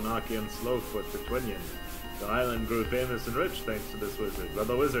wizard Anakian Slowfoot to Twinion. The island grew famous and rich thanks to this wizard, but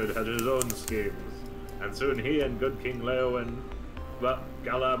the wizard had his own schemes. And soon he and good King Leowen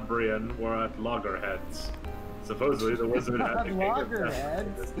Galabrian were at loggerheads. Supposedly the wizard had the king of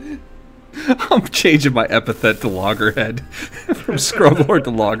Loggerheads. I'm changing my epithet to Loggerhead. From Scrublord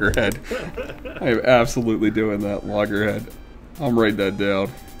to Loggerhead. I am absolutely doing that, Loggerhead. I'm writing that down.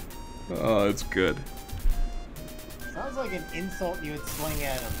 Oh, it's good. Sounds like an insult you would sling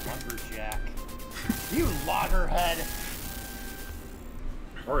at a lumberjack. You loggerhead!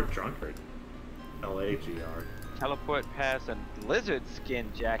 Or a drunkard. L-A-G-R. Teleport pass and lizard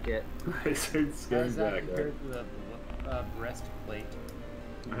skin jacket. Wizard How skin does that jacket. compare to the breastplate?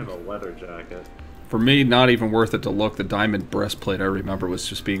 I have a leather jacket. For me, not even worth it to look. The diamond breastplate I remember was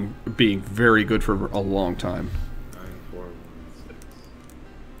just being very good for a long time. 9416.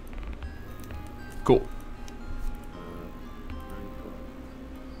 Cool.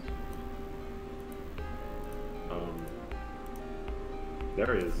 9416.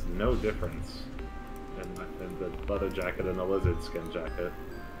 There is no difference in the leather jacket and the lizard skin jacket.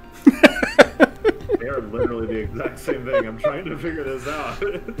 They are literally the exact same thing. I'm trying to figure this out.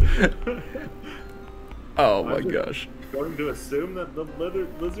 Oh my gosh. Going to assume that the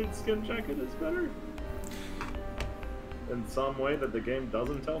lizard skin jacket is better? In some way that the game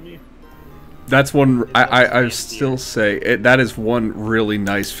doesn't tell me? That's one, I still say, that is one really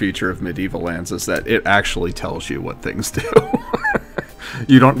nice feature of Medieval Lands, is that it actually tells you what things do.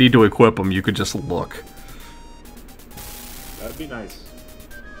 You don't need to equip them, you could just look. That'd be nice.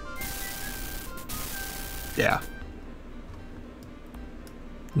 Yeah.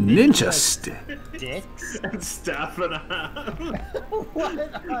 Ninja stick. Dicks? And staff and a half. What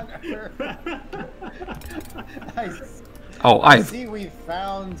on earth? Oh, I see we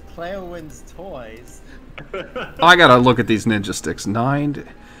found Cleowin's toys. I gotta look at these ninja sticks.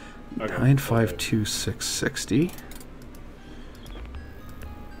 95260.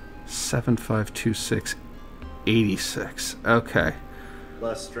 752686. Okay.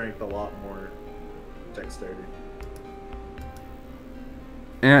 Less strength, a lot more dexterity.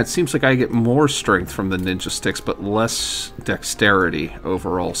 And it seems like I get more strength from the ninja sticks, but less dexterity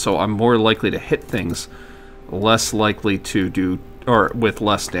overall. So I'm more likely to hit things, less likely to do, or with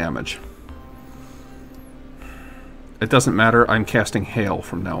less damage. It doesn't matter, I'm casting hail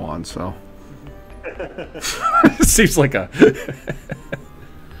from now on, so. It seems like a...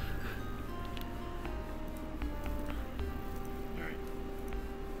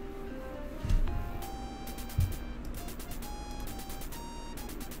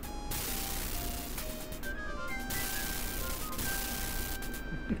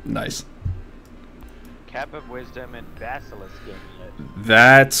 Nice. Cap of Wisdom and Basilisk Amulet.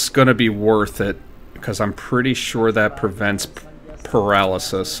 That's gonna be worth it, because I'm pretty sure that prevents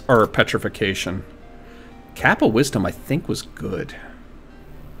paralysis, or petrification. Cap of Wisdom, I think, was good.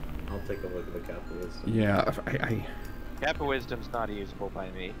 I'll take a look at the Cap of Wisdom. Yeah, Cap of Wisdom's not usable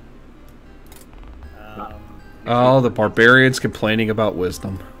by me. Oh, the barbarians complaining about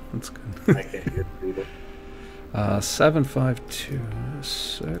wisdom. That's good. I can't get through it.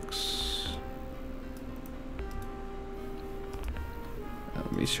 7526.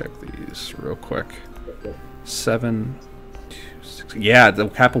 Let me check these real quick. 7, 2, 6. Yeah, the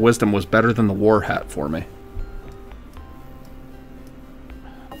Cap of Wisdom was better than the War Hat for me.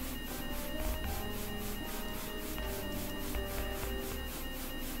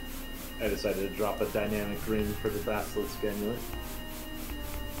 I decided to drop a dynamic ring for the Basilisk Amulet.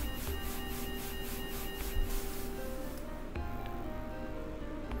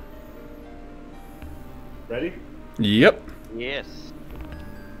 Ready? Yep. Yes.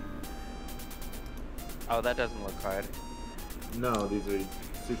 Oh, that doesn't look hard. No, these are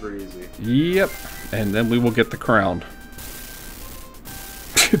super easy. Yep. And then we will get the crown.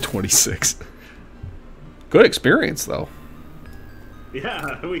 26. Good experience, though.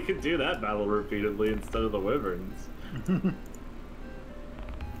 Yeah, we could do that battle repeatedly instead of the wyverns.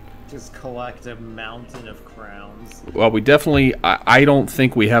 Just collect a mountain of crowns. Well, we definitely... I don't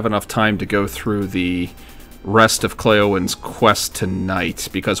think we have enough time to go through the rest of Cleowen's quest tonight,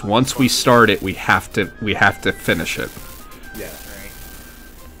 because once we start it, we have to finish it. Yeah. Right.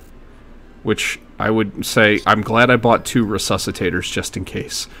 Which I would say, I'm glad I bought 2 resuscitators just in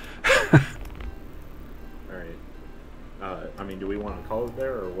case. Alright. I mean, do we want to call it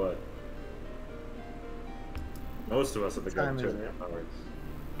there, or what? Most of us have been going Time 2 is it? hours.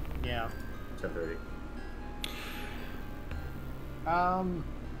 Yeah. 10:30.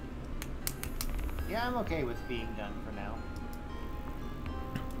 Yeah, I'm okay with being done for now.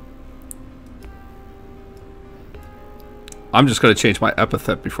 I'm just going to change my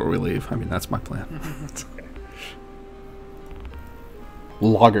epithet before we leave. I mean, that's my plan.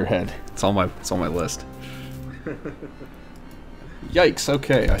 Loggerhead. It's on my list. Yikes.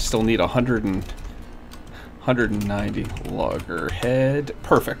 Okay, I still need 190 loggerhead.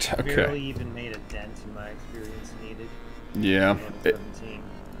 Perfect. Okay. Barely even made a dent in my experience needed. Yeah. Level 17.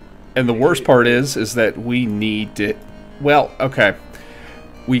 And the worst part is that we need to... Well, okay.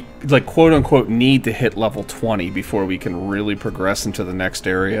 We, like, quote-unquote, need to hit level 20 before we can really progress into the next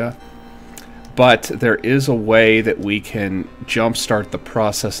area. But there is a way that we can jumpstart the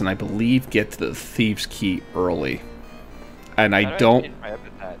process and I believe get to the Thieves' Key early. And I don't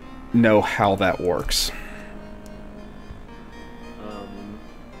know how that works.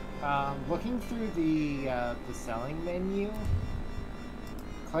 Looking through the selling menu,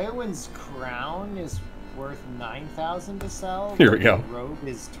 Cleowen's crown is worth 9,000 to sell. Here we go. The robe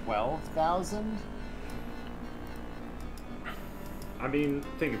is 12,000. I mean,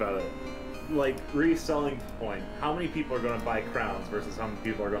 think about it. Like, reselling point, how many people are going to buy crowns versus how many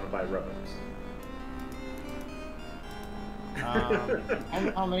people are going to buy robes?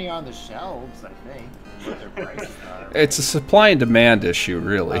 And how many are on the shelves, I think, and what their prices are. It's a supply and demand issue,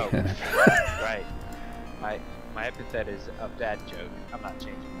 really. Oh, right. My epithet is a bad joke. I'm not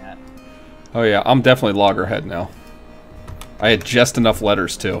changing that. Oh yeah, I'm definitely loggerhead now. I had just enough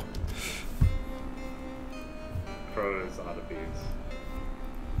letters too. Pros oddities.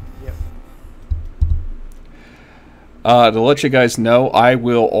 Yep. To let you guys know, I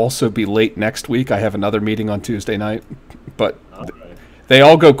will also be late next week. I have another meeting on Tuesday night, but they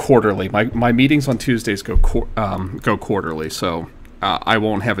all go quarterly. My meetings on Tuesdays go quarterly, so I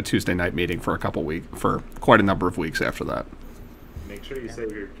won't have a Tuesday night meeting for for quite a number of weeks after that. Make sure you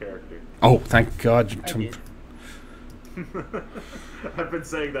save your character. Oh, thank God! I did. I've been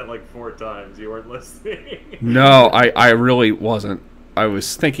saying that like 4 times. You weren't listening. No, I really wasn't. I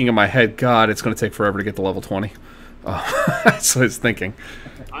was thinking in my head, God, it's going to take forever to get to level 20. That's what I was thinking.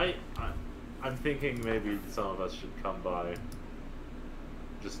 I'm thinking maybe some of us should come by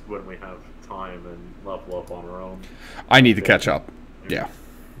just when we have time and level up on our own. I need to catch up. Yeah.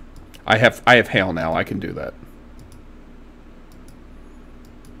 I have hail now. I can do that.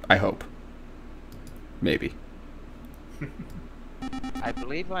 I hope. Maybe. I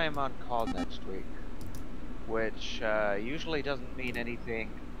believe I am on call next week, which usually doesn't mean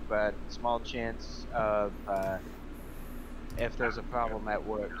anything, but small chance of if there's a problem at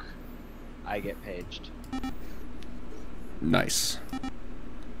work, I get paged. Nice.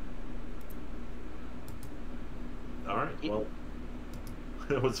 Alright, well,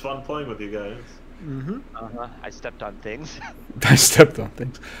 it was fun playing with you guys. I stepped on things. I stepped on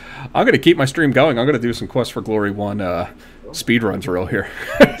things. I'm going to keep my stream going. I'm going to do some Quest for Glory 1 speedruns real here.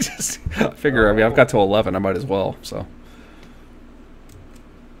 I figure, I mean, I've got to 11. I might as well, so.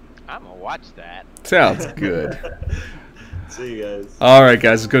 I'm gonna watch that. Sounds good. See you guys. All right,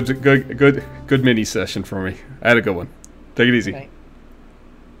 guys. Good mini session for me. I had a good one. Take it easy. Okay.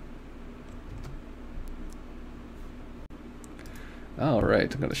 All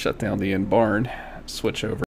right, I'm going to shut down the inn barn, switch over.